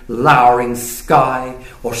grey, lowering sky,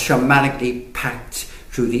 or shamanically packed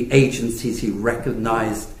through the agencies he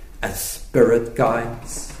recognized as spirit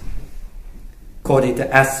guides? According to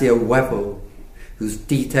Assia Wevel, whose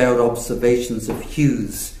detailed observations of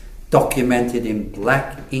Hughes, documented in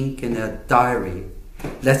black ink in her diary,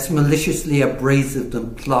 less maliciously abrasive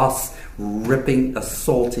than Plath's ripping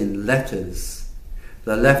assault in letters,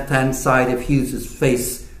 the left-hand side of Hughes's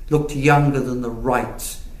face looked younger than the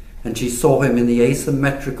right, and she saw him in the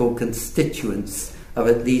asymmetrical constituents of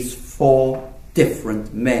at least 4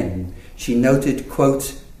 different men. She noted,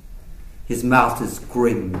 quote, "His mouth is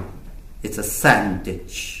grim, it's a sand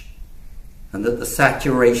ditch," and that the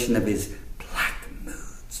saturation of his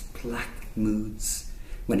black moods,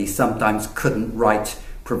 when he sometimes couldn't write,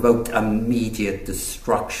 provoked immediate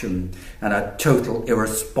destruction and a total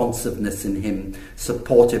irresponsiveness in him,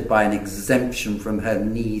 supported by an exemption from her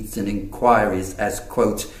needs and inquiries as,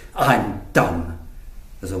 quote, "I'm done,"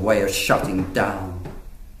 as a way of shutting down.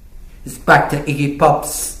 It's back to Iggy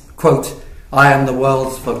Pop's, quote, "I am the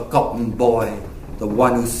world's forgotten boy, the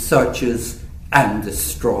one who searches and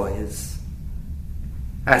destroys."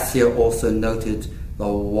 Assia also noted the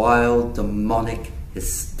wild, demonic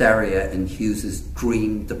hysteria in Hughes's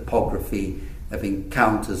dream topography of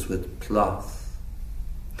encounters with Plath,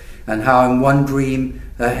 and how in one dream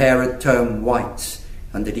her hair had turned white,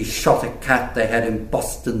 and that he shot a cat they had in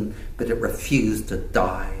Boston, but it refused to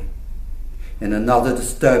die. In another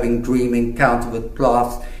disturbing dream encounter with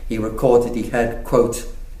Plath, he recorded he had, quote,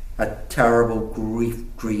 "a terrible grief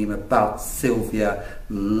dream about Sylvia,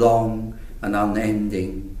 long and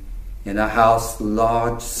unending, in a house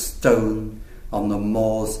large stone on the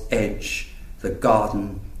moor's edge. The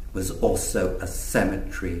garden was also a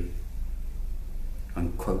cemetery,"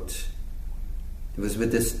 unquote. It was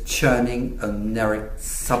with this churning, oniric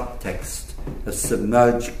subtext of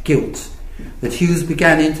submerged guilt that Hughes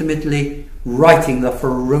began intimately writing the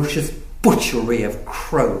ferocious butchery of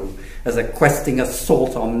Crow as a questing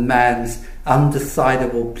assault on man's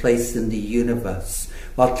undecidable place in the universe,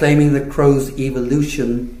 while claiming that Crow's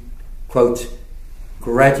evolution, quote,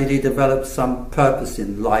 "gradually develops some purpose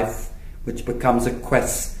in life, which becomes a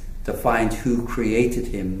quest to find who created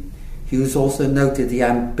him." Hughes also noted the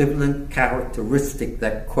ambivalent characteristic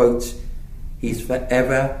that, quote, "he's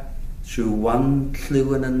forever, through one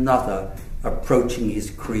clue and another, approaching his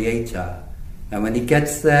creator, and when he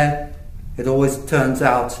gets there, it always turns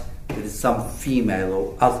out that it's some female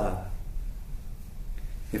or other."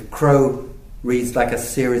 If Crow reads like a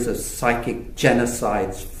series of psychic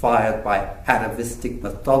genocides fired by atavistic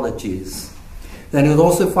mythologies, then it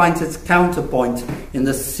also finds its counterpoint in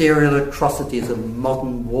the serial atrocities of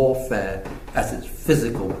modern warfare as its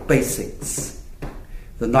physical basics.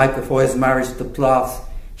 The night before his marriage to Plath,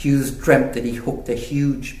 Hughes dreamt that he hooked a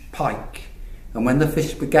huge pike, and when the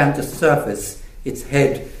fish began to surface, its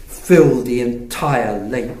head filled the entire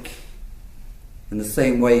lake. In the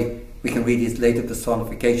same way, we can read his later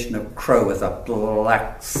personification of Crow as a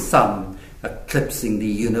black sun eclipsing the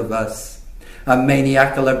universe, a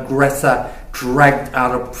maniacal aggressor dragged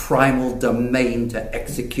out of primal domain to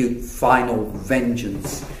execute final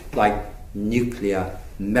vengeance like nuclear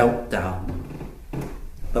meltdown.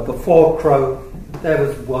 But before Crow, there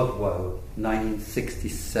was Woodrow,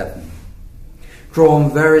 1967.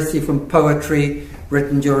 Drawn variously from poetry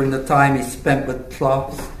written during the time he spent with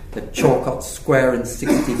Plath, at Chalcott Square in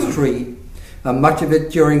 '63, and much of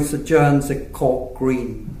it during sojourns at Court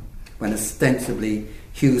Green, when ostensibly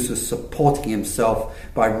Hughes was supporting himself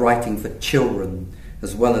by writing for children,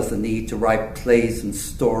 as well as the need to write plays and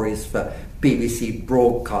stories for BBC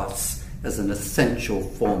broadcasts as an essential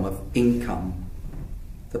form of income.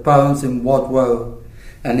 The poems in Wadwoe,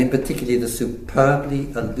 and in particular the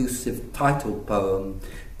superbly elusive title poem,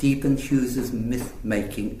 deepened Hughes's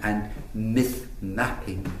myth-making and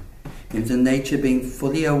myth-mapping into nature being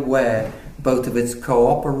fully aware both of its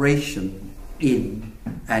cooperation in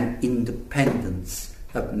and independence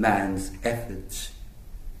of man's efforts.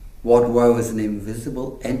 Wadwoe as an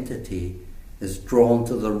invisible entity is drawn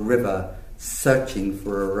to the river searching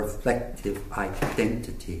for a reflective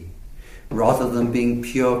identity, rather than being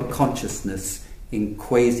pure consciousness in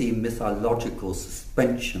quasi-mythological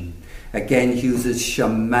suspension. Again, Hughes's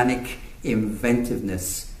shamanic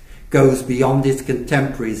inventiveness goes beyond his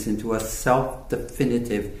contemporaries into a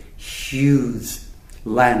self-definitive Hughes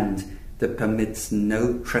land that permits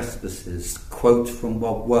no trespasses. Quote from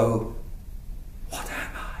Wadwoe, "What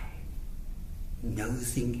am I?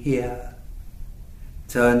 Nosing here,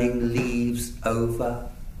 turning leaves over,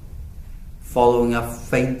 following a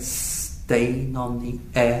faint stain on the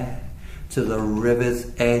air to the river's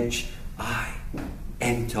edge. I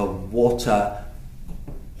enter water.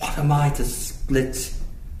 What am I to split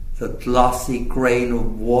the glassy grain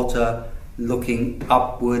of water? Looking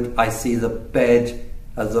upward, I see the bed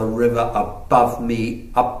of the river above me,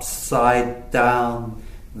 upside down,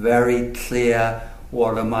 very clear.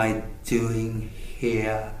 What am I doing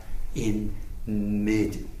here in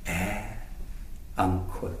mid-air?"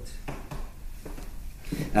 Unquote.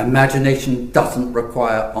 Imagination doesn't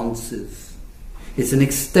require answers. It's an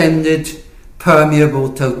extended, permeable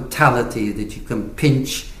totality that you can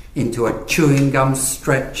pinch into a chewing gum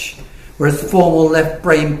stretch, whereas formal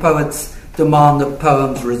left-brain poets demand that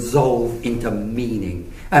poems resolve into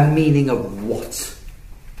meaning. And meaning of what?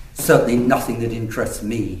 Certainly nothing that interests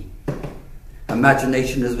me.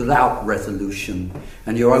 Imagination is without resolution,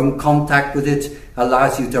 and your own contact with it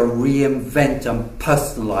allows you to reinvent and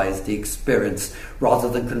personalize the experience rather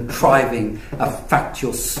than contriving a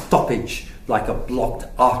factual stoppage like a blocked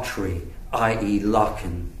artery, i.e.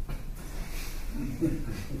 Larkin.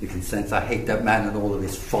 You can sense I hate that man and all of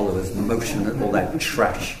his followers, motion and all that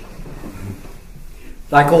trash.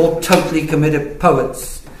 Like all totally committed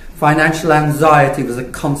poets, financial anxiety was a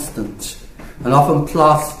constant, and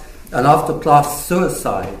after past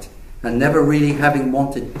suicide, and never really having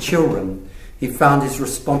wanted children, he found his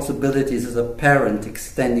responsibilities as a parent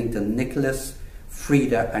extending to Nicholas,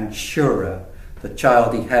 Frida and Shura, the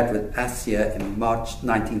child he had with Assia in March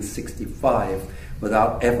 1965,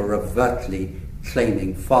 without ever overtly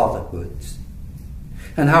claiming fatherhood.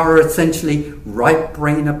 And how are essentially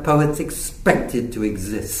right-brainer poets expected to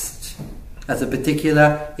exist? As a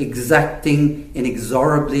particular, exacting,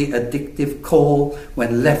 inexorably addictive call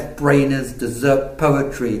when left-brainers desert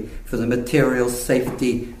poetry for the material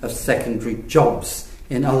safety of secondary jobs.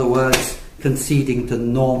 In other words, conceding to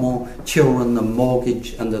normal children the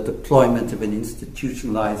mortgage and the deployment of an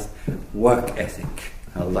institutionalized work ethic.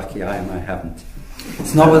 How lucky I am I haven't.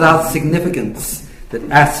 It's not without significance that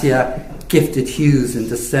Assia gifted Hughes in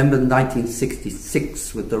December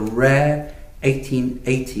 1966 with the rare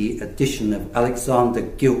 1880 edition of Alexander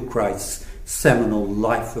Gilchrist's seminal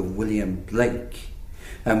Life of William Blake,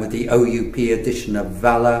 and with the OUP edition of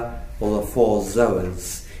Valor or the Four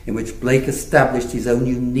Zoas, in which Blake established his own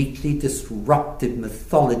uniquely disruptive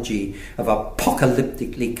mythology of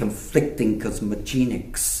apocalyptically conflicting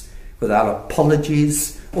cosmogenics, without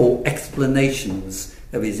apologies or explanations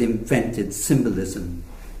of his invented symbolism.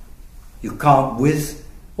 You can't, with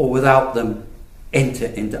or without them, enter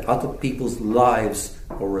into other people's lives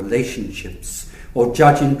or relationships, or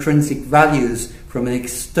judge intrinsic values from an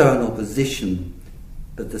external position.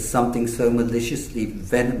 But there's something so maliciously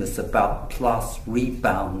venomous about class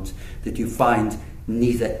rebound that you find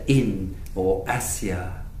neither in or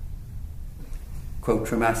Assia. Quote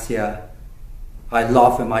from Assia, "I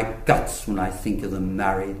laugh in my guts when I think of them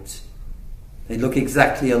married. They look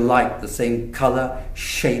exactly alike, the same colour,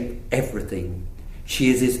 shape, everything. She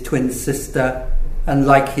is his twin sister, and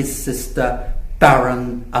like his sister,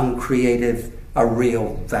 barren, uncreative, a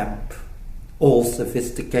real vamp. All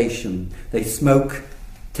sophistication. They smoke.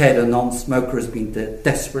 Ted, a non-smoker, has been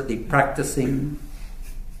desperately practicing.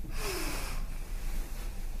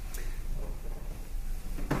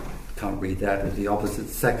 Can't read that. With the opposite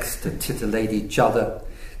sex to titillate each other.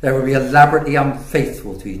 They will be elaborately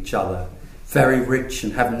unfaithful to each other, very rich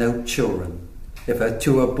and have no children. If her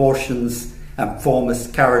 2 abortions and 4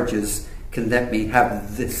 miscarriages can let me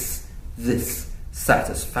have this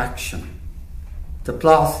satisfaction. To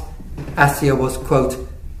Plath, Assia was, quote,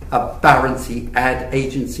 a Barency ad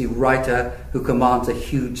agency writer who commands a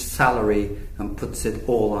huge salary and puts it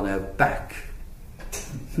all on her back.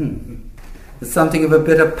 There's something of a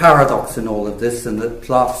bit of paradox in all of this, and that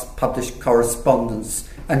Plath's published correspondence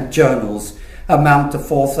and journals amount to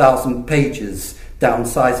 4,000 pages,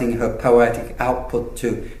 downsizing her poetic output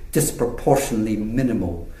to disproportionately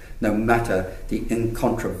minimal, no matter the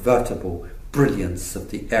incontrovertible brilliance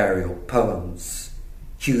of the aerial poems.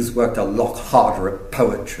 Hughes worked a lot harder at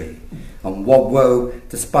poetry, and Wadwoe,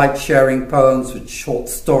 despite sharing poems with short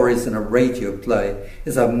stories in a radio play,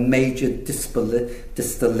 is a major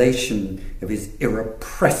distillation of his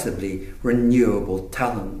irrepressibly renewable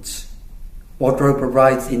talent. Wadwoe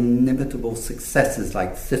provides inimitable successes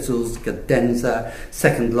like Thistles, Cadenza,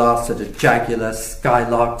 Second Last at a Jagular,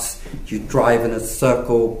 Skylarks, You Drive in a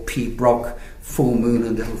Circle, Pibroch, Full Moon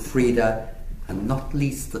and Little Frida, and not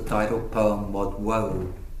least the title poem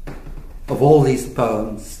Wadwoe. Of all these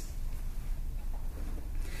poems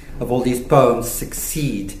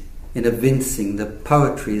succeed in evincing that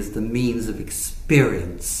poetry is the means of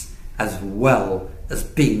experience as well as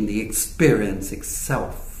being the experience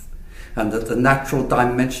itself, and that the natural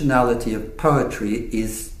dimensionality of poetry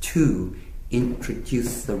is to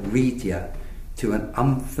introduce the reader to an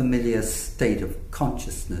unfamiliar state of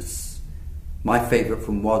consciousness. My favourite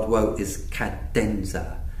from Wadwoe is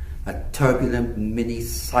Cadenza, a turbulent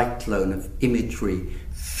mini-cyclone of imagery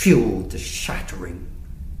fueled to shattering.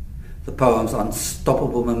 The poem's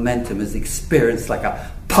unstoppable momentum is experienced like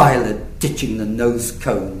a pilot ditching the nose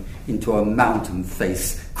cone into a mountain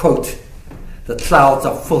face. Quote, the clouds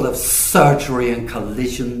are full of surgery and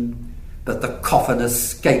collision, but the coffin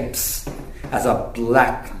escapes as a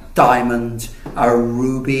black diamond, a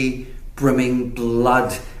ruby, brimming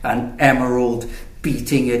blood, and emerald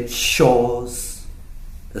beating its shores.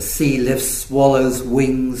 The sea lifts swallows'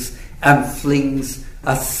 wings and flings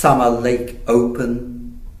a summer lake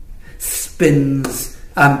open, spins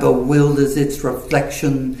and bewilders its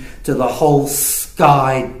reflection till the whole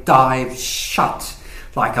sky dives shut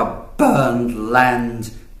like a burned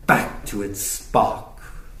land back to its spark.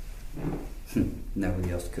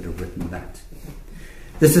 Nobody else could have written that.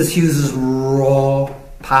 This is Hughes's raw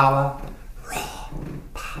power,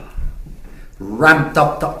 ramped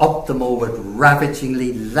up to optimal with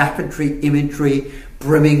ravagingly lapidary imagery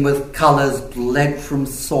brimming with colours bled from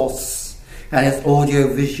source, and its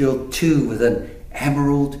audio-visual too with an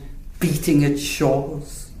emerald beating its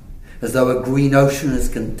shores, as though a green ocean is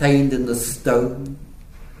contained in the stone.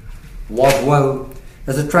 Wadwoe,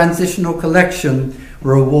 as a transitional collection,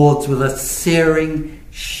 rewards with a searing,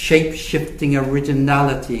 shape-shifting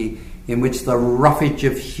originality in which the roughage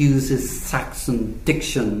of Hughes's Saxon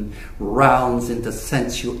diction rounds into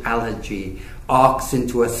sensuality, arcs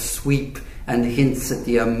into a sweep, and hints at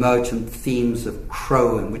the emergent themes of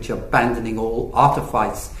Crow, in which, abandoning all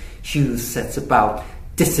artifice, Hughes sets about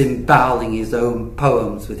disemboweling his own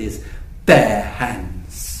poems with his bare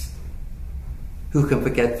hands. Who can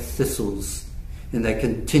forget Thistles in their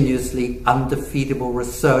continuously undefeatable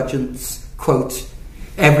resurgence? Quote,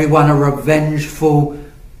 everyone a revengeful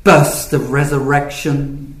burst of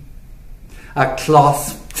resurrection, a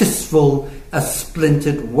clasp fistful of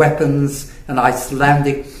splintered weapons, and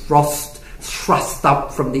Icelandic frost thrust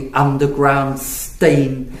up from the underground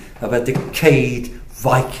stain of a decayed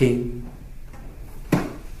Viking.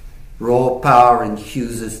 Raw power in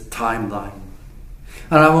Hughes's timeline.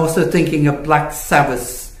 And I'm also thinking of Black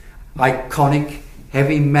Sabbath's iconic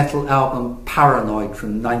heavy metal album Paranoid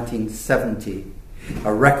from 1970,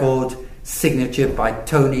 a record signature by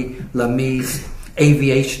Tony Lamee's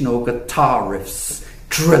aviational guitar riffs,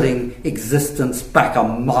 drilling existence back a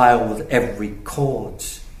mile with every chord.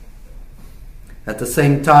 At the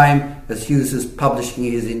same time as Hughes is publishing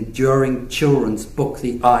his enduring children's book,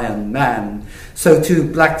 The Iron Man, so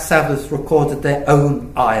too Black Sabbath recorded their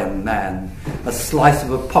own Iron Man, a slice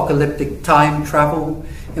of apocalyptic time travel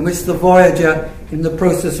in which the Voyager, in the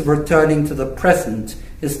process of returning to the present,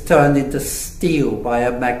 is turned into steel by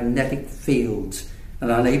a magnetic field and,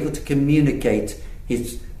 unable to communicate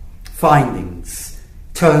his findings,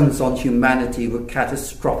 turns on humanity with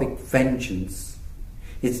catastrophic vengeance.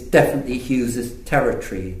 It's definitely Hughes's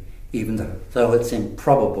territory, even though it's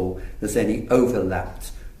improbable there's any overlap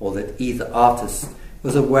or that either artist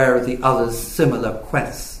was aware of the other's similar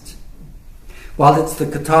quest. While it's the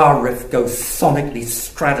guitar riff goes sonically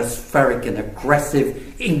stratospheric and aggressive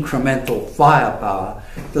incremental firepower,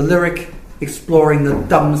 the lyric exploring the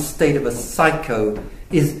dumb state of a psycho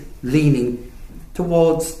is leaning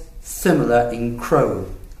towards similar in Crow.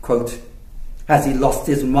 Quote, Has he lost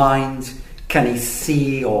his mind? Can he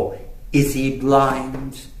see, or is he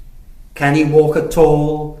blind? Can he walk at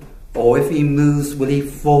all, or if he moves will he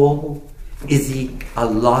fall? Is he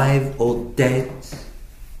alive or dead?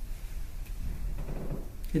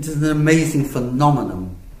 It is an amazing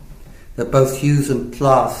phenomenon that both Hughes and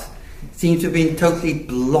Plath seem to have been totally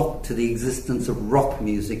blocked to the existence of rock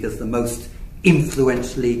music as the most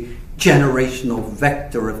influentially generational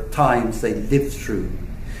vector of times they lived through,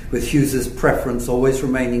 with Hughes's preference always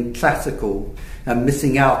remaining classical and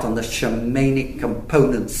missing out on the shamanic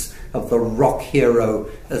components of the rock hero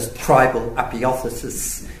as tribal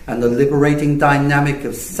apotheosis and the liberating dynamic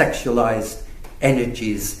of sexualized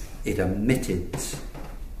energies it emitted.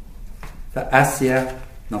 For Assia,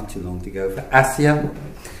 not too long to go, for Assia,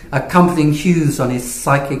 accompanying Hughes on his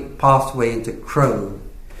psychic pathway into Crow,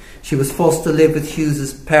 she was forced to live with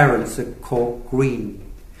Hughes's parents at Cork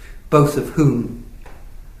Green, both of whom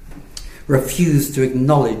refused to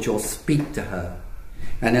acknowledge or speak to her,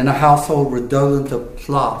 and in a household redolent of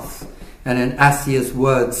Plath, and in Assia's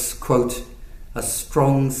words, quote, a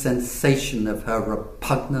strong sensation of her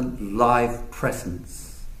repugnant live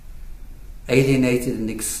presence. Alienated and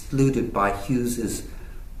excluded by Hughes's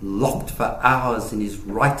locked for hours in his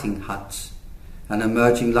writing hut, and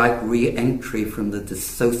emerging like re-entry from the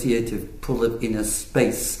dissociative pull of inner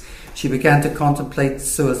space, she began to contemplate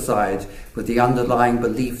suicide with the underlying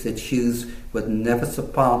belief that Hughes would never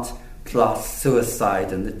supplant Plath's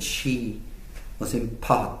suicide and that she was in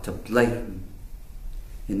part to blame.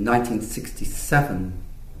 In 1967,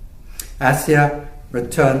 Assia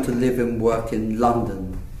returned to live and work in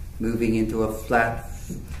London, moving into a flat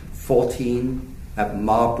 14 at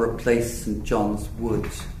Marlborough Place, St John's Wood,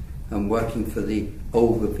 and working for the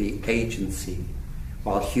Overy agency,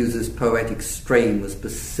 while Hughes's poetic strain was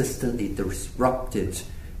persistently disrupted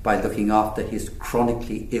by looking after his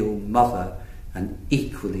chronically ill mother and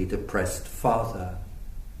equally depressed father.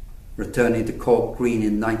 Returning to Cork Green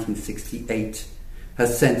in 1968, her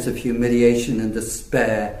sense of humiliation and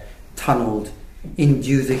despair tunnelled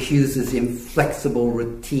due to Hughes's inflexible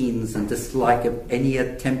routines and dislike of any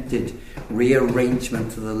attempted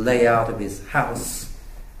rearrangement of the layout of his house,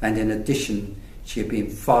 and in addition, she had been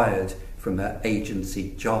fired from her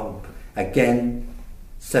agency job. Again,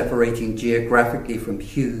 separating geographically from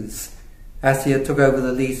Hughes, Assia took over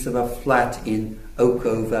the lease of a flat in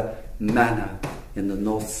Oakover Manor in the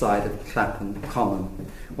north side of Clapham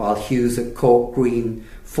Common, while Hughes at Cork Green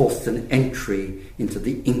forced an entry into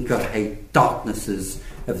the inchoate darknesses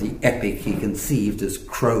of the epic he conceived as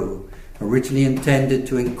Crow, originally intended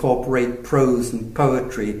to incorporate prose and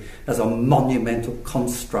poetry as a monumental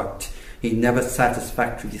construct he never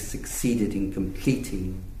satisfactorily succeeded in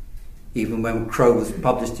completing. Even when Crow was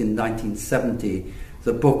published in 1970,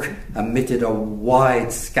 the book omitted a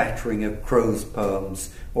wide scattering of Crow's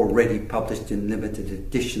poems already published in limited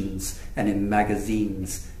editions and in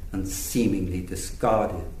magazines and seemingly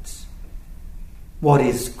discarded. What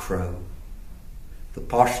is Crow? The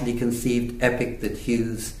partially conceived epic that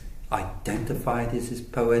Hughes identified as his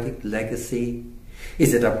poetic legacy?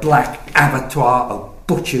 Is it a black abattoir of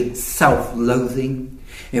butchered self-loathing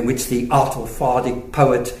in which the autophardic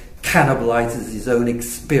poet cannibalizes his own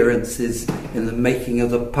experiences in the making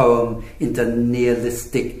of the poem into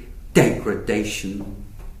nihilistic degradation?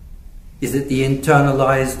 Is it the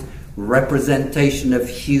internalized representation of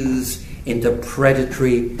Hughes into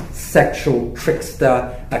predatory sexual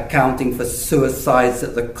trickster accounting for suicides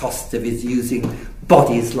at the cost of his using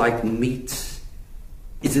bodies like meat?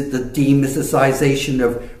 Is it the demythicization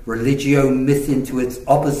of religio myth into its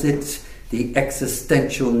opposite, the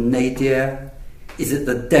existential nadir? Is it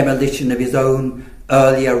the demolition of his own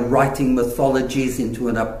earlier writing mythologies into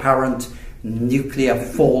an apparent nuclear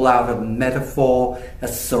fallout of metaphor, a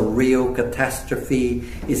surreal catastrophe?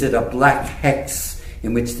 Is it a black hex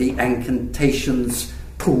in which the incantations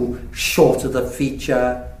pull short of the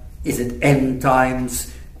feature? Is it end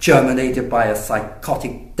times germinated by a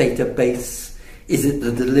psychotic database? Is it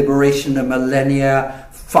the deliberation of millennia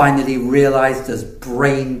finally realized as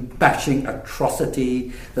brain-bashing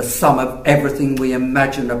atrocity, the sum of everything we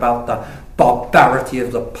imagine about the barbarity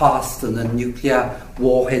of the past and the nuclear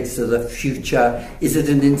warheads of the future? Is it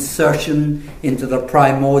an insertion into the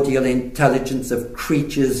primordial intelligence of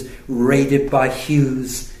creatures raided by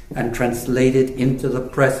Hughes and translated into the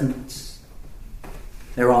present?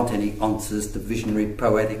 There aren't any answers to visionary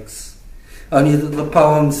poetics, only that the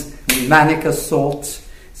poem's manic assault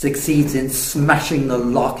succeeds in smashing the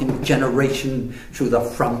Larkin generation through the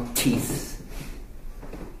front teeth.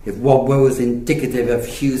 If what was indicative of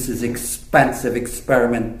Hughes's expansive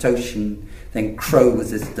experimentation, then Crow was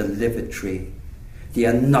his delivery, The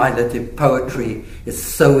annihilative poetry is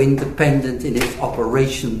so independent in its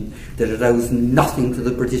operation that it owes nothing to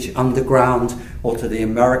the British underground or to the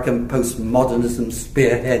American postmodernism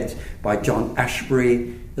spearhead by John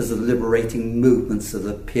Ashbery as the liberating movements of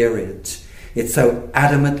the period. It's so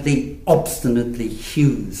adamantly, obstinately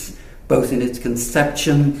Hughes, both in its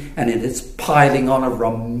conception and in its piling on of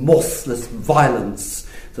remorseless violence,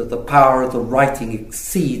 that the power of the writing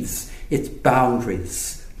exceeds its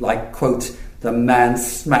boundaries, like, quote, the man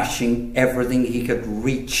smashing everything he could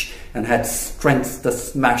reach and had strength to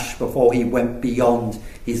smash before he went beyond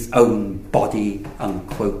his own body,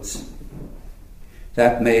 unquote.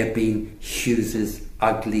 That may have been Hughes's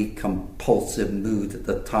ugly, compulsive mood at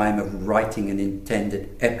the time of writing an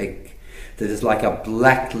intended epic that is like a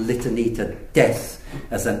black litany to death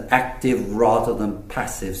as an active rather than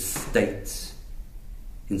passive state.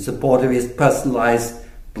 In support of his personalised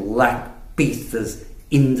black beast as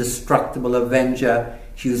indestructible avenger,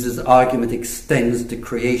 Hughes's argument extends to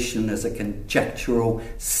creation as a conjectural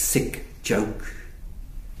sick joke.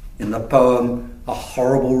 In the poem A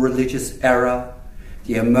Horrible Religious Error,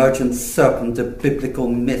 the emergent serpent of biblical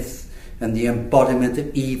myth and the embodiment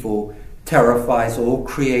of evil terrifies all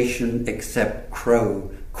creation except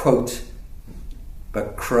Crow. Quote,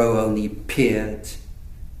 but Crow only peered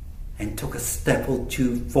and took a step or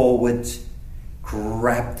two forward,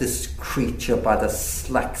 grabbed this creature by the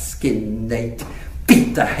slack-skinned nape,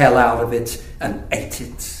 beat the hell out of it, and ate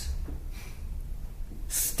it.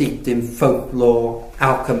 Steeped in folklore,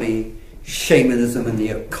 alchemy, shamanism, and the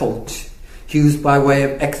occult, Hughes, by way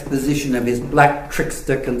of exposition of his black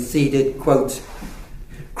trickster, conceded, quote,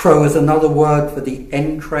 Crow is another word for the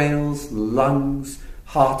entrails, lungs,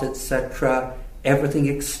 heart, etc., everything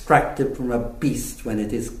extracted from a beast when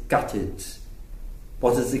it is gutted.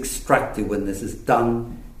 What is extracted when this is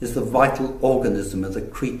done is the vital organism of the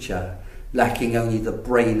creature, lacking only the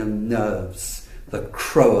brain and nerves. The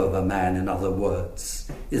crow of a man, in other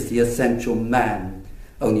words, is the essential man,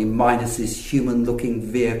 only minus his human-looking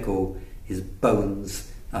vehicle, his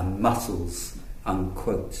bones and muscles,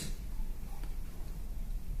 unquote.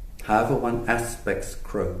 However one aspects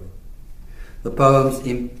Crow, the poem's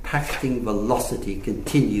impacting velocity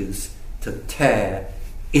continues to tear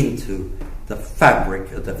into the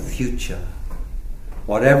fabric of the future.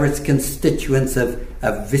 Whatever its constituents of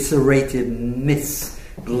eviscerated myths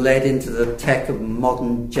bled into the tech of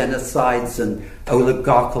modern genocides and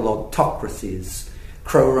oligarchical autocracies,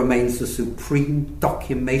 Crow remains the supreme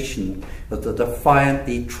documentation of the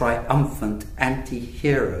defiantly triumphant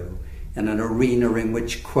anti-hero in an arena in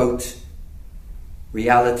which, quote,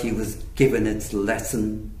 reality was given its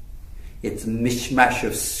lesson, its mishmash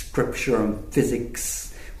of scripture and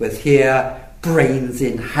physics, with here brains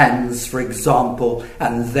in hands, for example,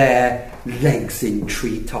 and there legs in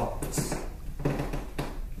treetops.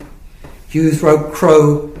 Hughes wrote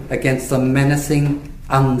Crow against the menacing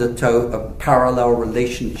undertow of parallel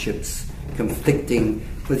relationships conflicting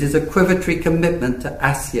with his equivocatory commitment to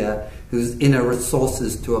Assia, whose inner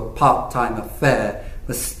resources to a part-time affair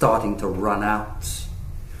was starting to run out.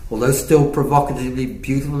 Although still provocatively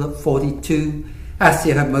beautiful at 42,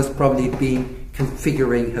 Assia had most probably been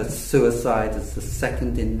configuring her suicide as the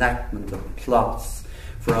second enactment of Plath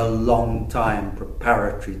for a long time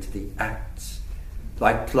preparatory to the act.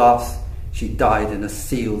 Like Plath, she died in a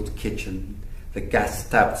sealed kitchen, the gas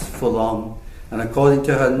taps full on, and according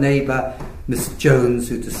to her neighbour, Miss Jones,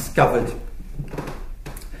 who discovered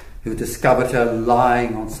her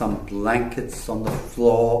lying on some blankets on the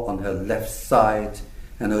floor on her left side,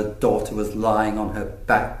 and her daughter was lying on her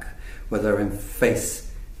back with her face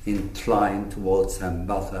inclined towards her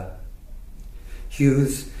mother.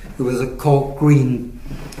 Hughes, who was at Court Green,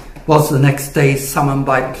 was the next day summoned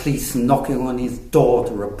by police knocking on his door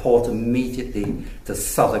to report immediately to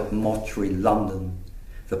Southwark Mortuary, London.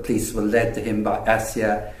 The police were led to him by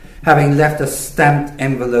Assia, having left a stamped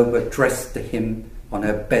envelope addressed to him on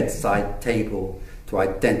her bedside table to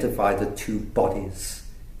identify the two bodies.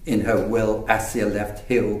 In her will, Assia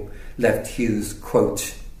left Hughes,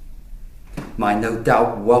 quote, my no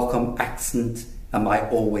doubt welcome accent and my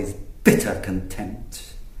always bitter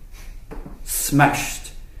contempt.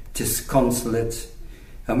 Smashed, disconsolate,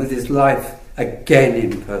 and with his life again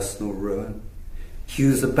in personal ruin,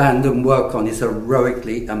 Hughes abandoned work on his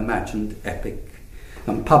heroically imagined epic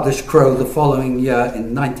and published Crow the following year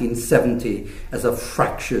in 1970 as a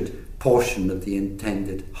fractured portion of the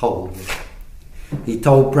intended whole. He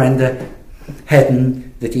told Brenda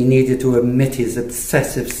Hedden that he needed to omit his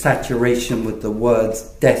obsessive saturation with the words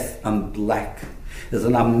death and black as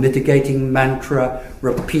an unmitigating mantra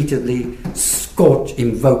repeatedly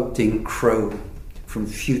invoked in Crow from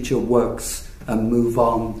future works and move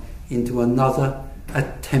on into another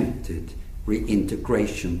attempted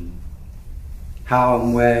reintegration. How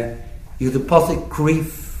and where you deposit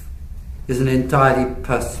grief is an entirely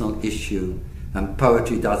personal issue, and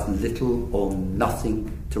poetry does little or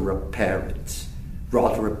nothing to repair it.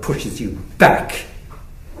 Rather, it pushes you back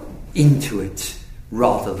into it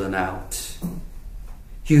rather than out.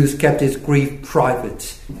 Hughes kept his grief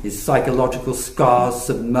private, his psychological scars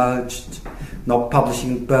submerged, not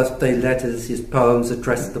publishing birthday letters, his poems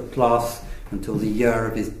addressed to Plath until the year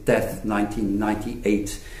of his death,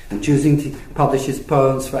 1998, and choosing to publish his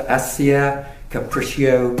poems for Assier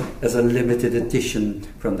Capriccio as a limited edition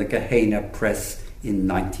from the Gehenna Press in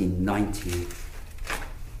 1990.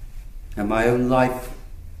 And my own life,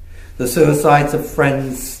 the suicides of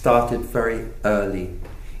friends started very early,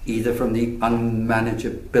 either from the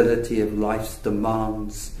unmanageability of life's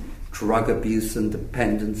demands, drug abuse and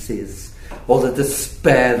dependencies, or the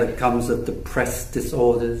despair that comes of depressed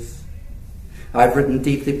disorders. I've written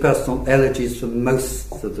deeply personal elegies for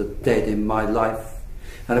most of the dead in my life,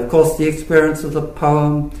 and of course the experience of the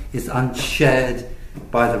poem is unshared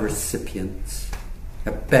by the recipient.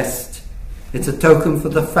 At best, it's a token for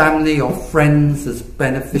the family or friends as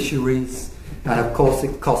beneficiaries, and of course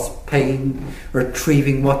it costs pain,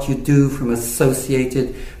 retrieving what you do from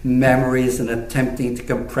associated memories and attempting to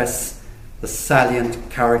compress the salient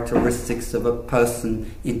characteristics of a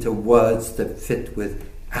person into words that fit with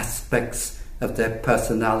aspects of their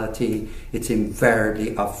personality. It's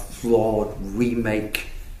invariably a flawed remake,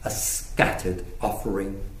 a scattered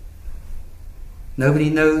offering. Nobody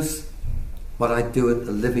knows what I do at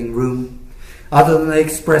the living room, other than they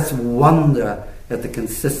express wonder at the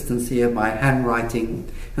consistency of my handwriting,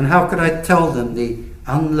 and how could I tell them the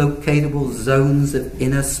unlocatable zones of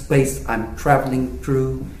inner space I'm travelling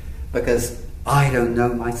through, because I don't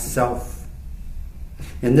know myself.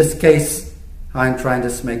 In this case, I'm trying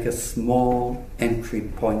to make a small entry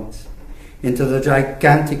point into the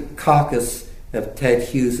gigantic carcass of Ted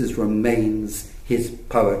Hughes's remains, his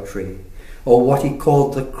poetry, or what he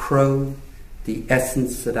called the crow, the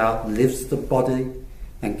essence that outlives the body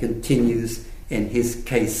and continues, in his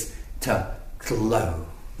case, to glow.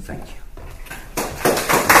 Thank you.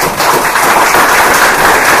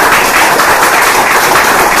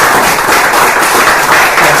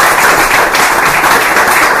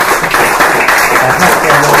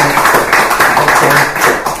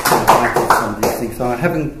 So I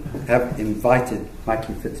have invited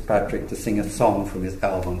Mikey Fitzpatrick to sing a song from his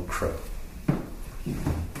album Crow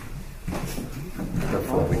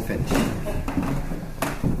before we finish.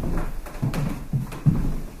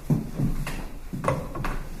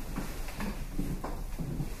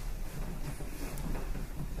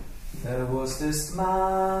 There was this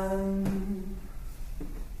man,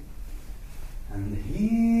 and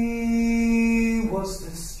he was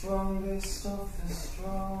the strongest of the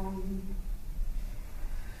strong.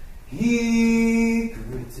 He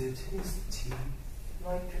gritted his teeth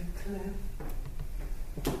like a cliff,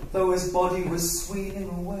 though his body was sweeping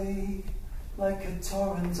away like a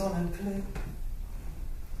torrent on a cliff,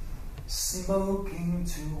 smoking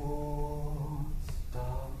towards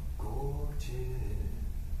dark gorges.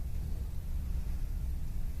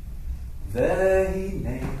 There he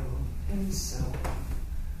nailed himself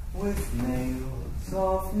with nails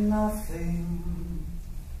of nothing.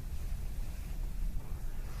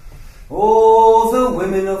 All the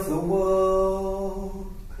women of the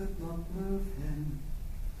world could not move him.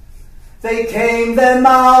 They came, their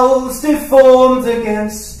mouths deformed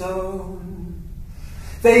against stone.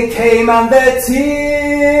 They came and their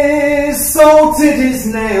tears salted his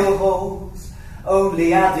nail holes,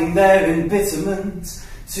 only adding their embitterment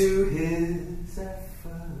to his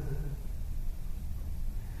effort.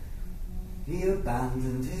 He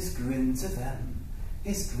abandoned his grin to them,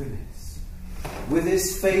 his grimace. With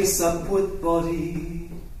his face upward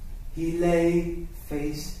body, he lay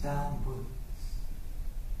face downwards,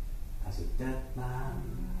 as a dead man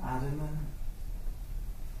adamant.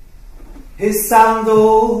 His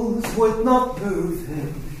sandals would not move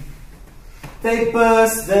him. They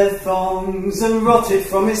burst their thongs and rotted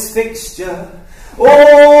from his fixture.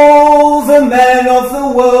 All the men of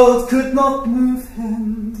the world could not move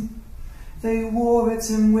him. They wore at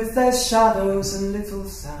him with their shadows and little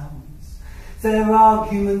sounds. Their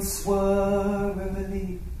arguments were a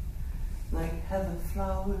relief, like heather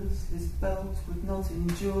flowers. His belt would not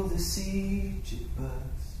endure the siege. It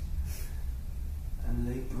burst and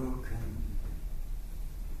lay broken.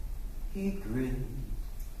 He grinned.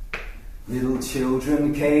 Little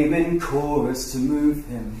children came in chorus to move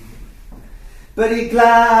him, but he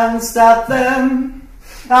glanced at them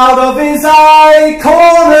out of his eye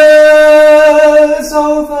corners,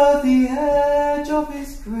 over the edge of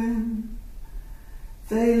his grin.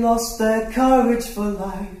 They lost their courage for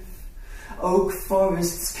life. Oak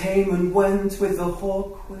forests came and went with the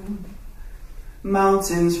hawk wind.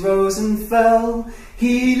 Mountains rose and fell.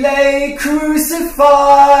 He lay crucified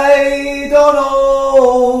on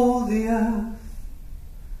all the earth,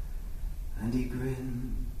 and he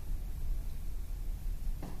grinned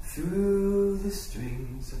through the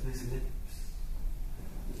strings of his lips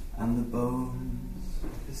and the bones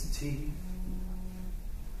of his teeth,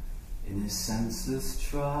 in his senseless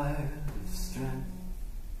trial of strength,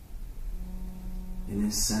 in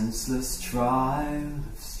his senseless trial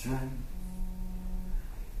of strength,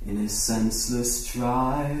 in his senseless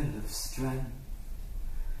trial of strength,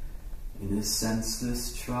 in his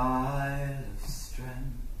senseless trial of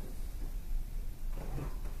strength.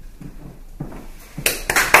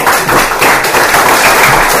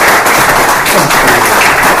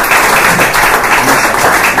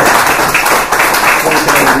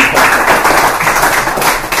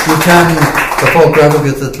 You can, before Grover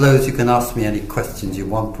gets at close, you can ask me any questions you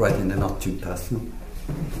want, providing they're not too personal.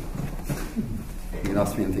 You can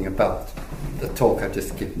ask me anything about the talk I've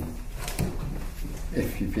just given,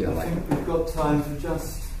 if you feel like. I think we've got time for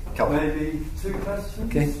just maybe 2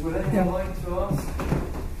 questions. Okay. Would anyone like to ask?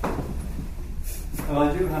 And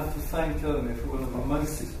I do have to thank Jeremy for one of the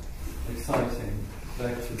most exciting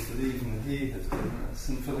lectures that even he has given us,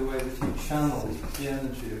 and for the way that he channeled the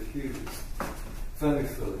energy of Hughes. Very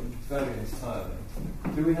filling, very inspiring.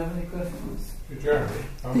 Do we have any questions? Jeremy,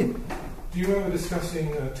 do you remember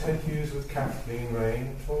discussing Ted Hughes with Kathleen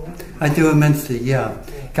Raine at all? I do immensely, yeah.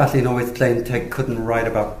 Kathleen always claimed Ted couldn't write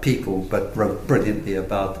about people, but wrote brilliantly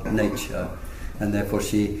about nature, and therefore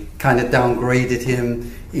she kind of downgraded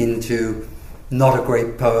him into not a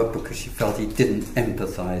great poet because she felt he didn't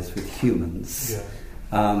empathise with humans. Yeah.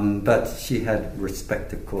 But she had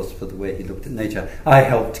respect, of course, for the way he looked at nature. I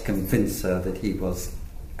helped convince her that he was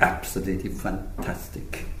absolutely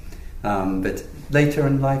fantastic. But later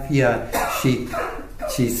in life, yeah, she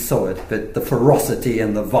saw it, but the ferocity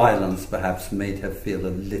and the violence perhaps made her feel a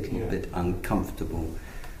little bit uncomfortable,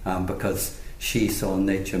 because she saw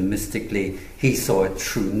nature mystically, he saw it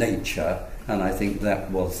through nature, and I think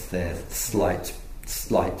that was their slight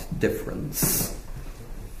difference.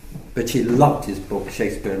 But she loved his book,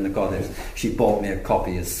 Shakespeare and the Goddess. She bought me a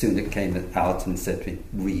copy as soon as it came out and said to me,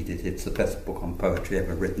 read it, it's the best book on poetry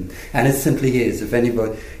ever written. And it simply is.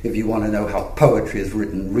 If you want to know how poetry is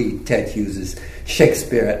written, read Ted Hughes's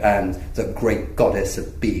Shakespeare and the Great Goddess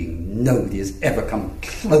of Being. Nobody has ever come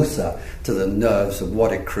closer to the nerves of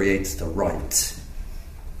what it creates to write.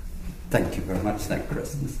 Thank you very much, thank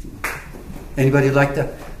Chris. Anybody like to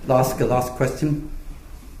ask a last question?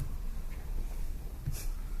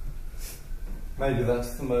 Maybe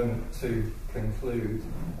that's the moment to conclude.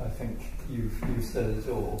 I think you've said it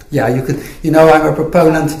all. Yeah, you could. You know, I'm a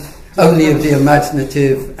proponent only of the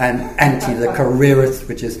imaginative and anti the careerist,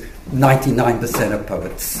 which is 99% of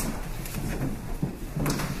poets.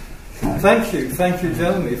 Thank you,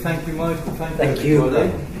 Jeremy. Thank you, Michael. Thank you,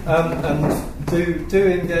 everybody. And do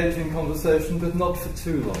engage in conversation, but not for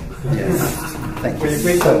too long. Yes, thank you.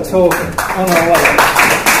 We can talk on our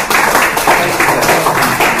way.